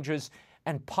changes,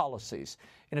 and policies.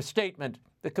 In a statement,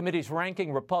 the committee's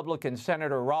ranking Republican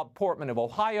Senator Rob Portman of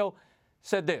Ohio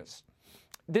said this: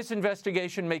 "This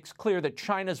investigation makes clear that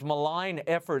China's malign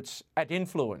efforts at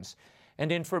influence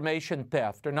and information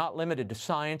theft are not limited to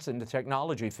science and the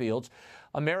technology fields.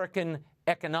 American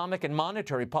economic and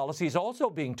monetary policy is also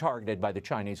being targeted by the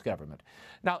Chinese government."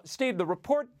 Now, Steve, the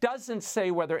report doesn't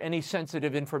say whether any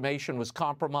sensitive information was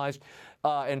compromised,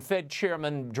 and Fed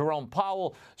Chairman Jerome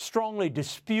Powell strongly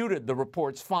disputed the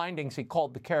report's findings. He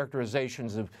called the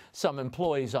characterizations of some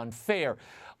employees unfair.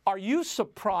 Are you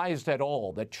surprised at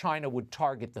all that China would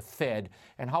target the Fed,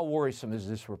 and how worrisome is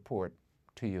this report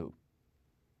to you?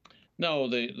 No,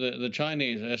 the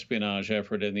Chinese espionage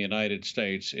effort in the United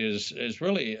States is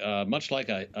really much like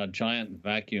a giant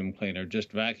vacuum cleaner,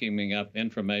 just vacuuming up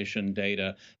information,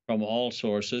 data from all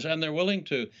sources. And they're willing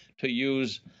to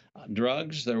use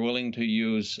drugs, they're willing to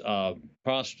use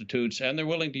prostitutes, and they're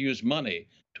willing to use money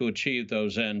to achieve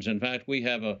those ends. In fact, we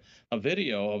have a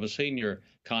video of a senior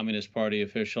Communist Party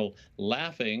official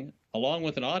laughing, along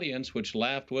with an audience which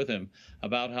laughed with him,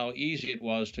 about how easy it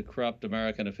was to corrupt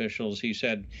American officials. He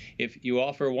said, if you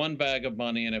offer one bag of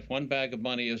money, and if one bag of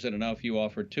money isn't enough, you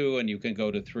offer two, and you can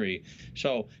go to three.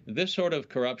 So this sort of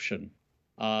corruption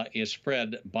is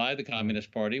spread by the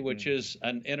Communist Party, which is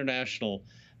an international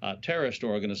terrorist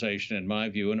organization, in my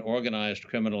view, an organized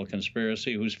criminal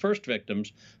conspiracy whose first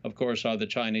victims, of course, are the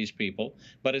Chinese people,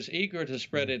 but is eager to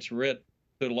spread its writ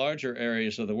to larger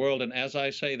areas of the world. And as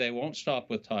I say, they won't stop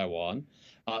with Taiwan.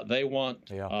 They want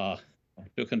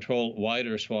to control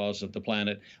wider swaths of the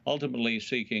planet, ultimately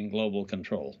seeking global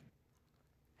control.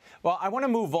 Well, I want to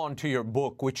move on to your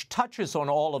book, which touches on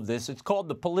all of this. It's called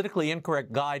The Politically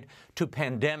Incorrect Guide to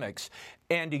Pandemics.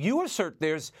 And you assert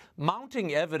there's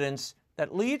mounting evidence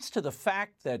that leads to the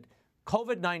fact that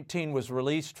COVID-19 was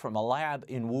released from a lab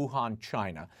in Wuhan,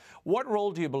 China. What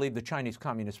role do you believe the Chinese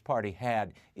Communist Party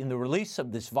had in the release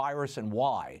of this virus, and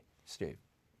why, Steve?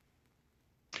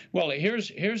 Well, here's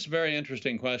a very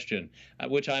interesting question,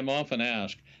 which I'm often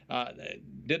asked.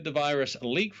 Did the virus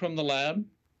leak from the lab,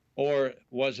 or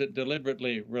was it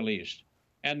deliberately released?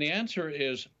 And the answer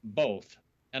is both.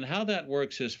 And how that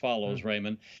works is follows,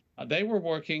 Raymond. They were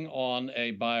working on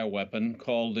a bioweapon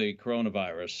called the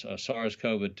coronavirus,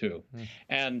 SARS-CoV-2.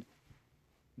 And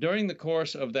during the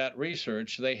course of that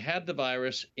research, they had the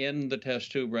virus in the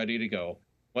test tube ready to go.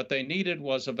 What they needed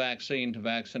was a vaccine to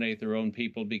vaccinate their own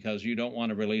people, because you don't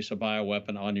want to release a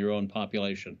bioweapon on your own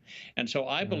population. And so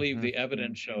I believe the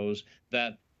evidence shows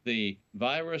that the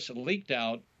virus leaked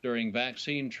out during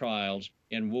vaccine trials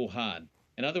in Wuhan.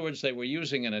 In other words, they were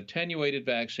using an attenuated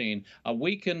vaccine, a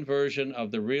weakened version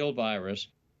of the real virus,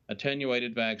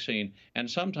 attenuated vaccine. And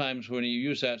sometimes when you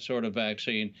use that sort of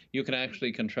vaccine, you can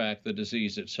actually contract the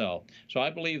disease itself. So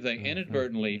I believe they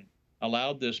inadvertently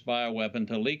allowed this bioweapon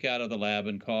to leak out of the lab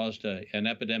and caused an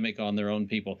epidemic on their own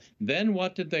people. Then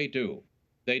what did they do?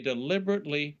 They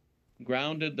deliberately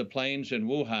grounded the planes in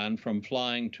Wuhan from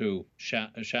flying to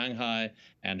Shanghai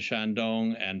and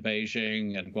Shandong and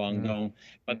Beijing and Guangdong,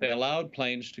 but they allowed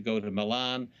planes to go to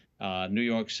Milan, New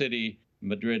York City,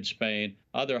 Madrid, Spain,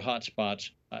 other hotspots.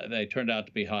 They turned out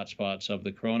to be hotspots of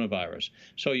the coronavirus.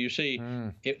 So you see,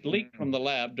 it leaked from the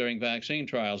lab during vaccine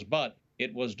trials, but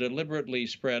it was deliberately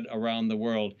spread around the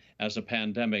world as a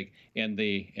pandemic in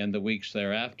the weeks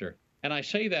thereafter. And I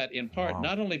say that in part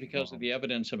not only because of the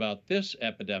evidence about this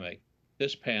epidemic,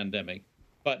 this pandemic,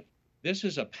 but this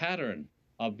is a pattern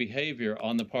of behavior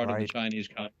on the part of the Chinese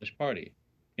Communist Party.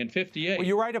 In 58, well,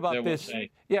 you write about this.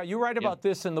 You write about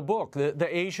this in the book. The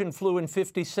Asian flu in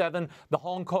 57, the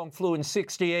Hong Kong flu in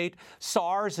 68,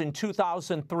 SARS in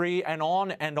 2003, and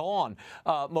on.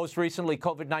 Most recently,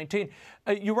 COVID-19.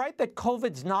 You write that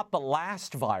COVID's not the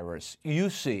last virus you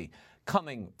see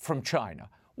coming from China.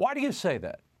 Why do you say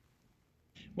that?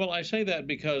 Well, I say that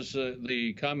because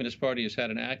the Communist Party has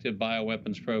had an active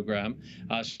bioweapons program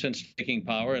since taking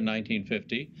power in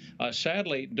 1950.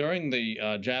 Sadly, during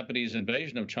the Japanese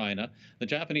invasion of China, the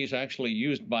Japanese actually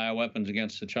used bioweapons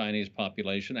against the Chinese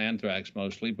population, anthrax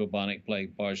mostly, bubonic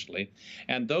plague partially.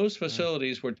 And those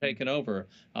facilities were taken over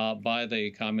by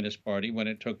the Communist Party when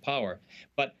it took power.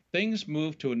 But things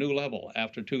moved to a new level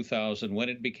after 2000, when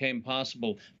it became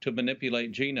possible to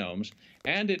manipulate genomes,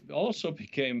 and it also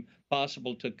became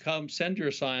possible to send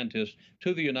your scientists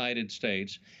to the United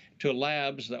States, to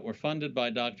labs that were funded by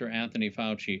Dr. Anthony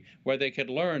Fauci, where they could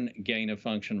learn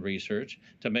gain-of-function research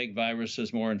to make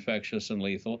viruses more infectious and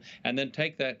lethal, and then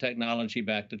take that technology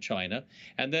back to China.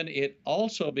 And then it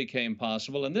also became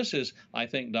possible, and this is, I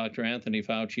think, Dr. Anthony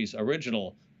Fauci's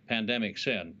original pandemic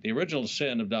sin. The original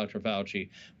sin of Dr. Fauci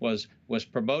was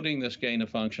promoting this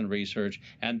gain-of-function research,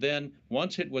 and then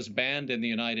once it was banned in the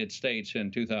United States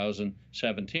in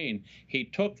 2017, he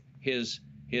took his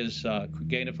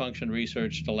gain-of-function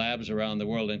research to labs around the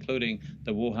world, including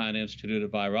the Wuhan Institute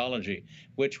of Virology,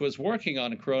 which was working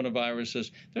on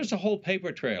coronaviruses. There's a whole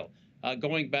paper trail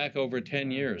going back over 10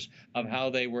 years of how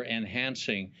they were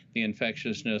enhancing the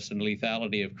infectiousness and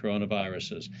lethality of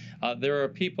coronaviruses. There are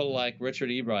people like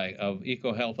Richard Ebright of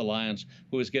EcoHealth Alliance,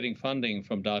 who is getting funding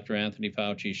from Dr. Anthony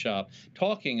Fauci's shop,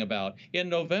 talking about, in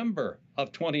November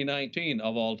of 2019,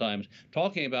 of all times,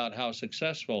 talking about how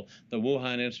successful the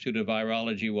Wuhan Institute of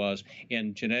Virology was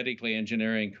in genetically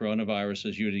engineering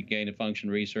coronaviruses using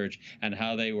gain-of-function research, and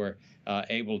how they were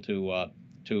able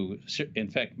to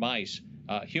infect mice,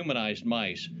 humanized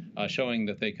mice, showing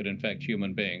that they could infect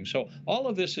human beings. So all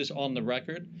of this is on the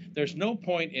record. There's no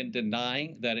point in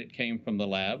denying that it came from the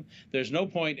lab. There's no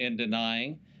point in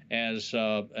denying, as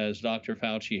Dr.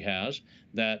 Fauci has,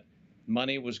 that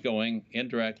money was going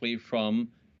indirectly from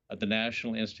the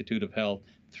National Institute of Health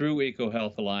through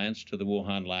EcoHealth Alliance to the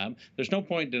Wuhan lab. There's no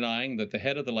point denying that the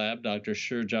head of the lab, Dr.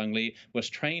 Shi Zhengli, was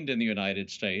trained in the United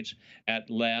States at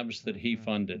labs that he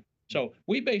funded. So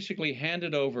we basically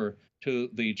handed over to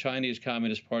the Chinese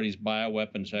Communist Party's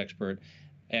bioweapons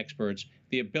experts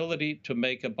the ability to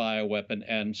make a bioweapon,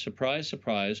 and surprise,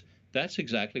 surprise, that's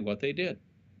exactly what they did.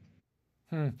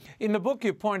 In the book,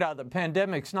 you point out that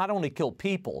pandemics not only kill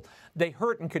people, they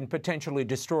hurt and can potentially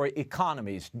destroy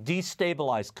economies,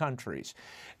 destabilize countries.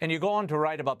 And you go on to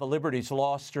write about the liberties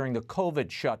lost during the COVID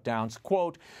shutdowns.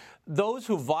 Quote, those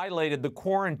who violated the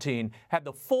quarantine had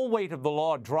the full weight of the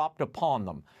law dropped upon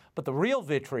them. But the real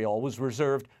vitriol was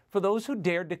reserved for those who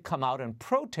dared to come out and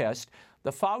protest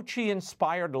the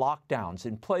Fauci-inspired lockdowns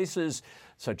in places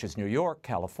such as New York,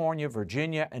 California,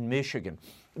 Virginia, and Michigan.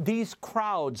 These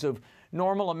crowds of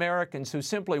normal Americans who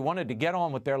simply wanted to get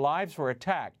on with their lives were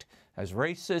attacked as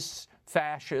racists,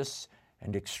 fascists,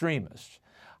 and extremists.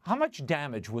 How much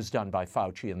damage was done by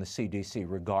Fauci and the CDC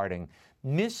regarding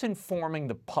misinforming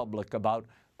the public about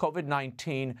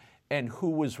COVID-19 and who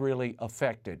was really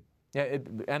affected,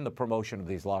 and the promotion of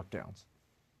these lockdowns?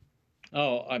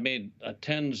 Oh, I mean,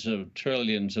 tens of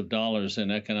trillions of dollars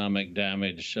in economic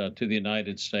damage to the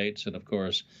United States and, of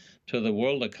course, to the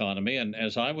world economy. And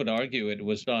as I would argue, it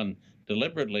was done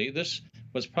deliberately. This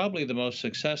was probably the most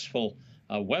successful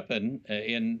weapon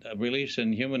released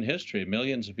in human history.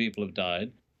 Millions of people have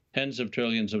died, tens of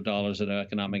trillions of dollars in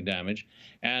economic damage.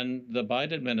 And the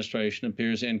Biden administration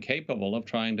appears incapable of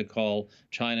trying to call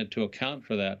China to account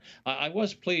for that. I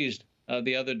was pleased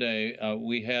the other day.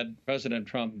 We had President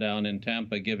Trump down in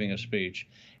Tampa giving a speech,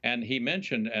 and he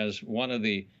mentioned as one of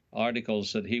the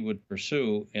articles that he would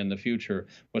pursue in the future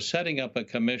was setting up a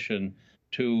commission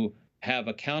to have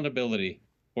accountability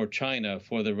for China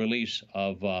for the release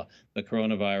of the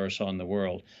coronavirus on the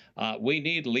world. We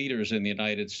need leaders in the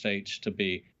United States to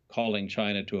be calling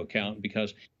China to account,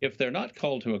 because if they're not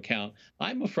called to account,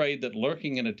 I'm afraid that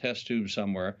lurking in a test tube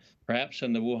somewhere, perhaps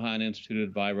in the Wuhan Institute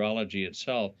of Virology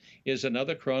itself, is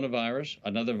another coronavirus,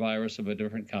 another virus of a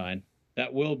different kind,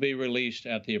 that will be released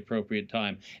at the appropriate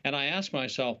time. And I ask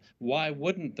myself, why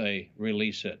wouldn't they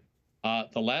release it?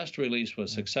 The last release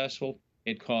was successful.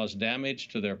 It caused damage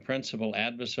to their principal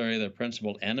adversary, their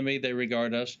principal enemy, they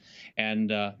regard us,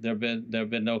 and there have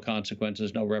been no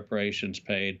consequences, no reparations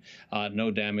paid,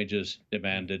 no damages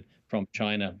demanded from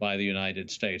China by the United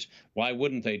States. Why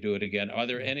wouldn't they do it again? Are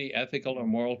there any ethical or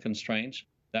moral constraints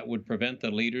that would prevent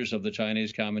the leaders of the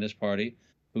Chinese Communist Party,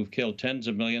 who've killed tens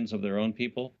of millions of their own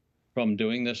people, from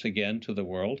doing this again to the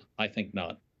world? I think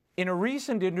not. In a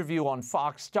recent interview on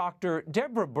Fox, Dr.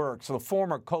 Deborah Birx, the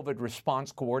former COVID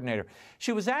response coordinator,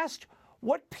 she was asked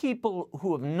what people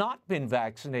who have not been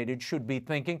vaccinated should be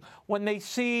thinking when they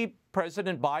see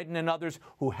President Biden and others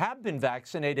who have been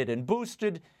vaccinated and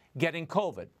boosted getting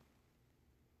COVID.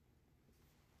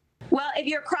 Well, if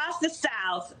you're across the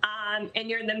South and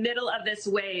you're in the middle of this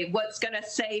wave, what's going to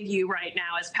save you right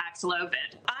now is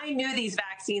Paxlovid. I knew these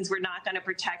vaccines were not going to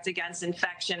protect against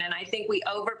infection, and I think we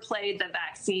overplayed the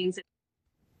vaccines.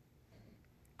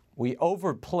 We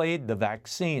overplayed the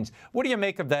vaccines. What do you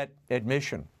make of that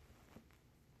admission?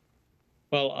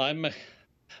 Well, I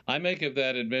make of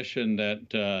that admission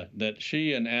that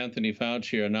she and Anthony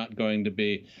Fauci are not going to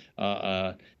be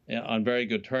on very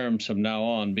good terms from now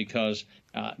on, because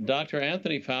Dr.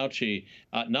 Anthony Fauci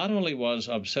not only was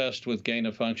obsessed with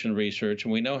gain-of-function research,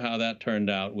 and we know how that turned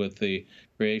out with the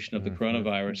creation of the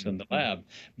coronavirus in the lab,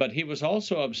 but he was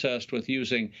also obsessed with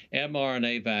using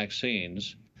mRNA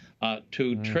vaccines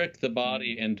to trick the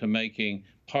body into making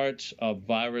parts of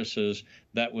viruses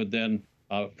that would then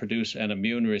produce an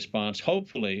immune response,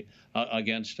 hopefully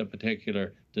against a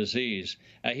particular disease.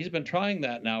 He's been trying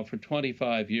that now for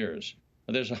 25 years.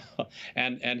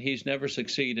 And he's never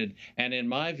succeeded. And in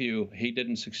my view, he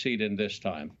didn't succeed in this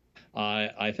time.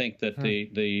 I think that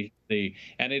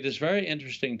and it is very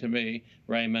interesting to me,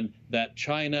 Raymond, that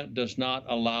China does not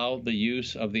allow the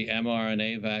use of the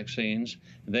mRNA vaccines.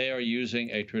 They are using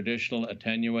a traditional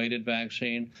attenuated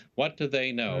vaccine. What do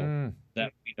they know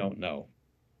that we don't know?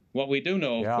 What we do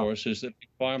know, of course, is that Big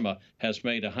Pharma has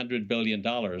made $100 billion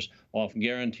off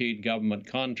guaranteed government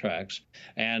contracts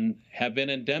and have been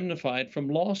indemnified from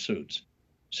lawsuits.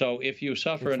 So if you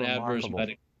suffer an adverse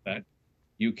medical effect,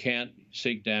 you can't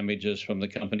seek damages from the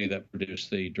company that produced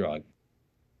the drug.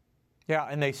 Yeah,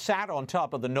 and they sat on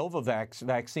top of the Novavax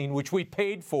vaccine, which we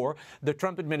paid for. The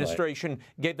Trump administration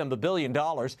gave them $1 billion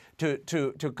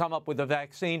to come up with a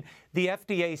vaccine. The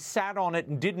FDA sat on it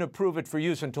and didn't approve it for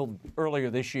use until earlier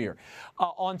this year.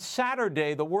 On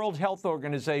Saturday, the World Health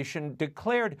Organization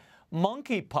declared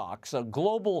monkeypox a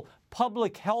global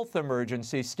public health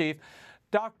emergency, Steve.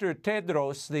 Dr.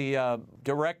 Tedros, the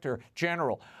Director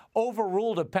General,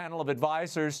 overruled a panel of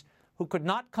advisors who could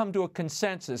not come to a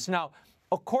consensus. Now,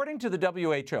 according to the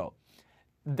WHO,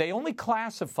 they only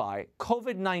classify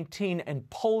COVID-19 and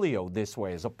polio this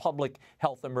way as a public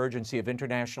health emergency of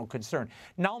international concern.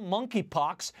 Now,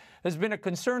 monkeypox has been a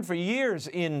concern for years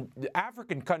in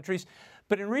African countries,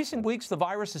 but in recent weeks, the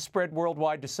virus has spread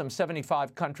worldwide to some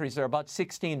 75 countries. There are about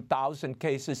 16,000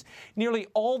 cases. Nearly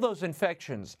all those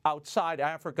infections outside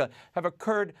Africa have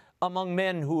occurred among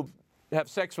men who have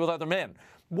sex with other men.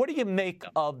 What do you make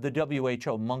of the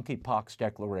WHO monkeypox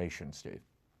declaration, Steve?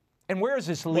 And where is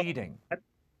this leading?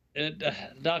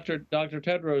 Dr.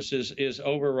 Tedros is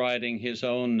overriding his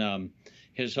own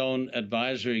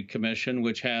advisory commission,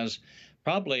 which has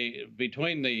probably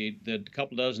between the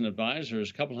couple dozen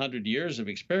advisors, a couple hundred years of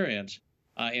experience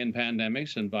in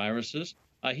pandemics and viruses.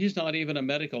 He's not even a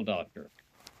medical doctor.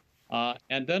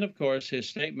 And then, of course, his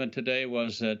statement today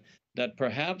was that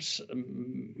perhaps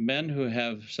men who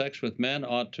have sex with men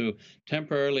ought to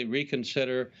temporarily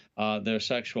reconsider their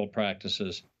sexual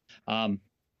practices.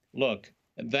 Look,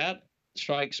 that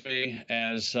strikes me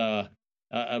as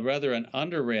rather an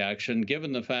underreaction,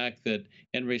 given the fact that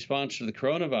in response to the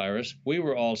coronavirus, we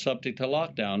were all subject to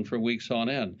lockdown for weeks on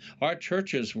end. Our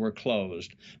churches were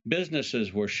closed.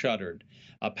 Businesses were shuttered.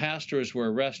 Pastors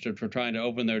were arrested for trying to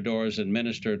open their doors and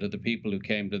minister to the people who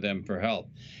came to them for help.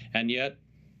 And yet,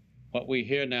 what we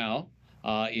hear now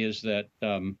is that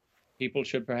people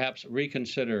should perhaps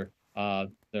reconsider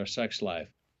their sex life.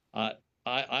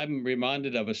 I'm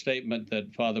reminded of a statement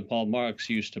that Father Paul Marx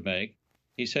used to make.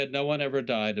 He said, "No one ever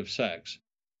died of sex."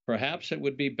 Perhaps it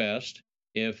would be best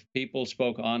if people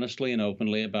spoke honestly and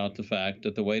openly about the fact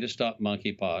that the way to stop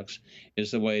monkeypox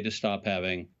is the way to stop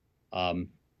having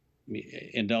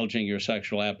indulging your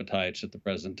sexual appetites at the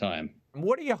present time.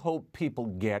 What do you hope people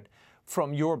get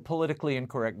from your politically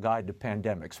incorrect guide to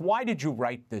pandemics? Why did you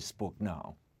write this book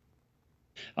now?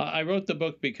 I wrote the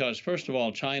book because, first of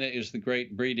all, China is the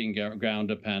great breeding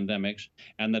ground of pandemics,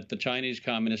 and that the Chinese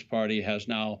Communist Party has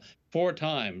now 4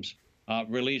 times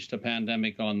released a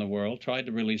pandemic on the world, tried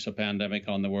to release a pandemic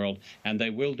on the world, and they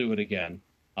will do it again,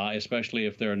 especially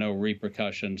if there are no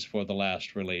repercussions for the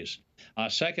last release.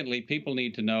 Secondly, people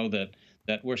need to know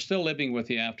that we're still living with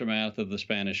the aftermath of the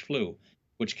Spanish flu,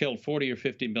 which killed 40 or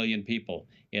 50 million people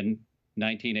in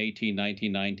 1918,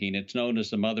 1919. It's known as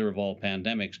the mother of all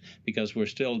pandemics because we're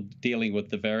still dealing with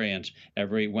the variants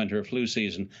every winter flu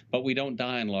season, but we don't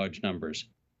die in large numbers.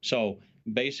 So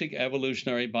basic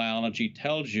evolutionary biology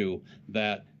tells you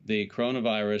that the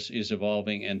coronavirus is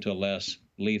evolving into less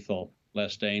lethal,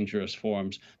 less dangerous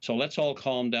forms. So let's all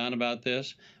calm down about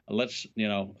this.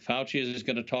 Fauci is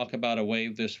going to talk about a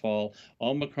wave this fall.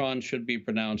 Omicron should be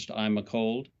pronounced I'm a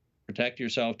cold. Protect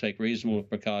yourself, take reasonable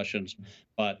precautions,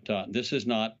 but this is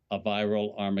not a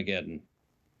viral Armageddon.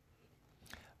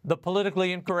 The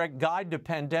Politically Incorrect Guide to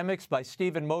Pandemics by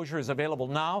Stephen Mosher is available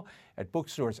now at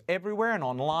bookstores everywhere and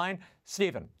online.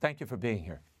 Stephen, thank you for being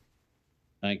here.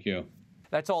 Thank you.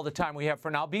 That's all the time we have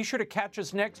for now. Be sure to catch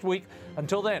us next week.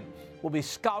 Until then, we'll be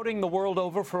scouting the world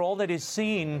over for all that is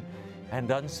seen and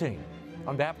unseen.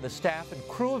 On behalf of the staff and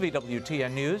crew of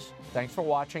EWTN News, thanks for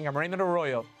watching. I'm Raymond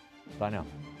Arroyo. Bye now.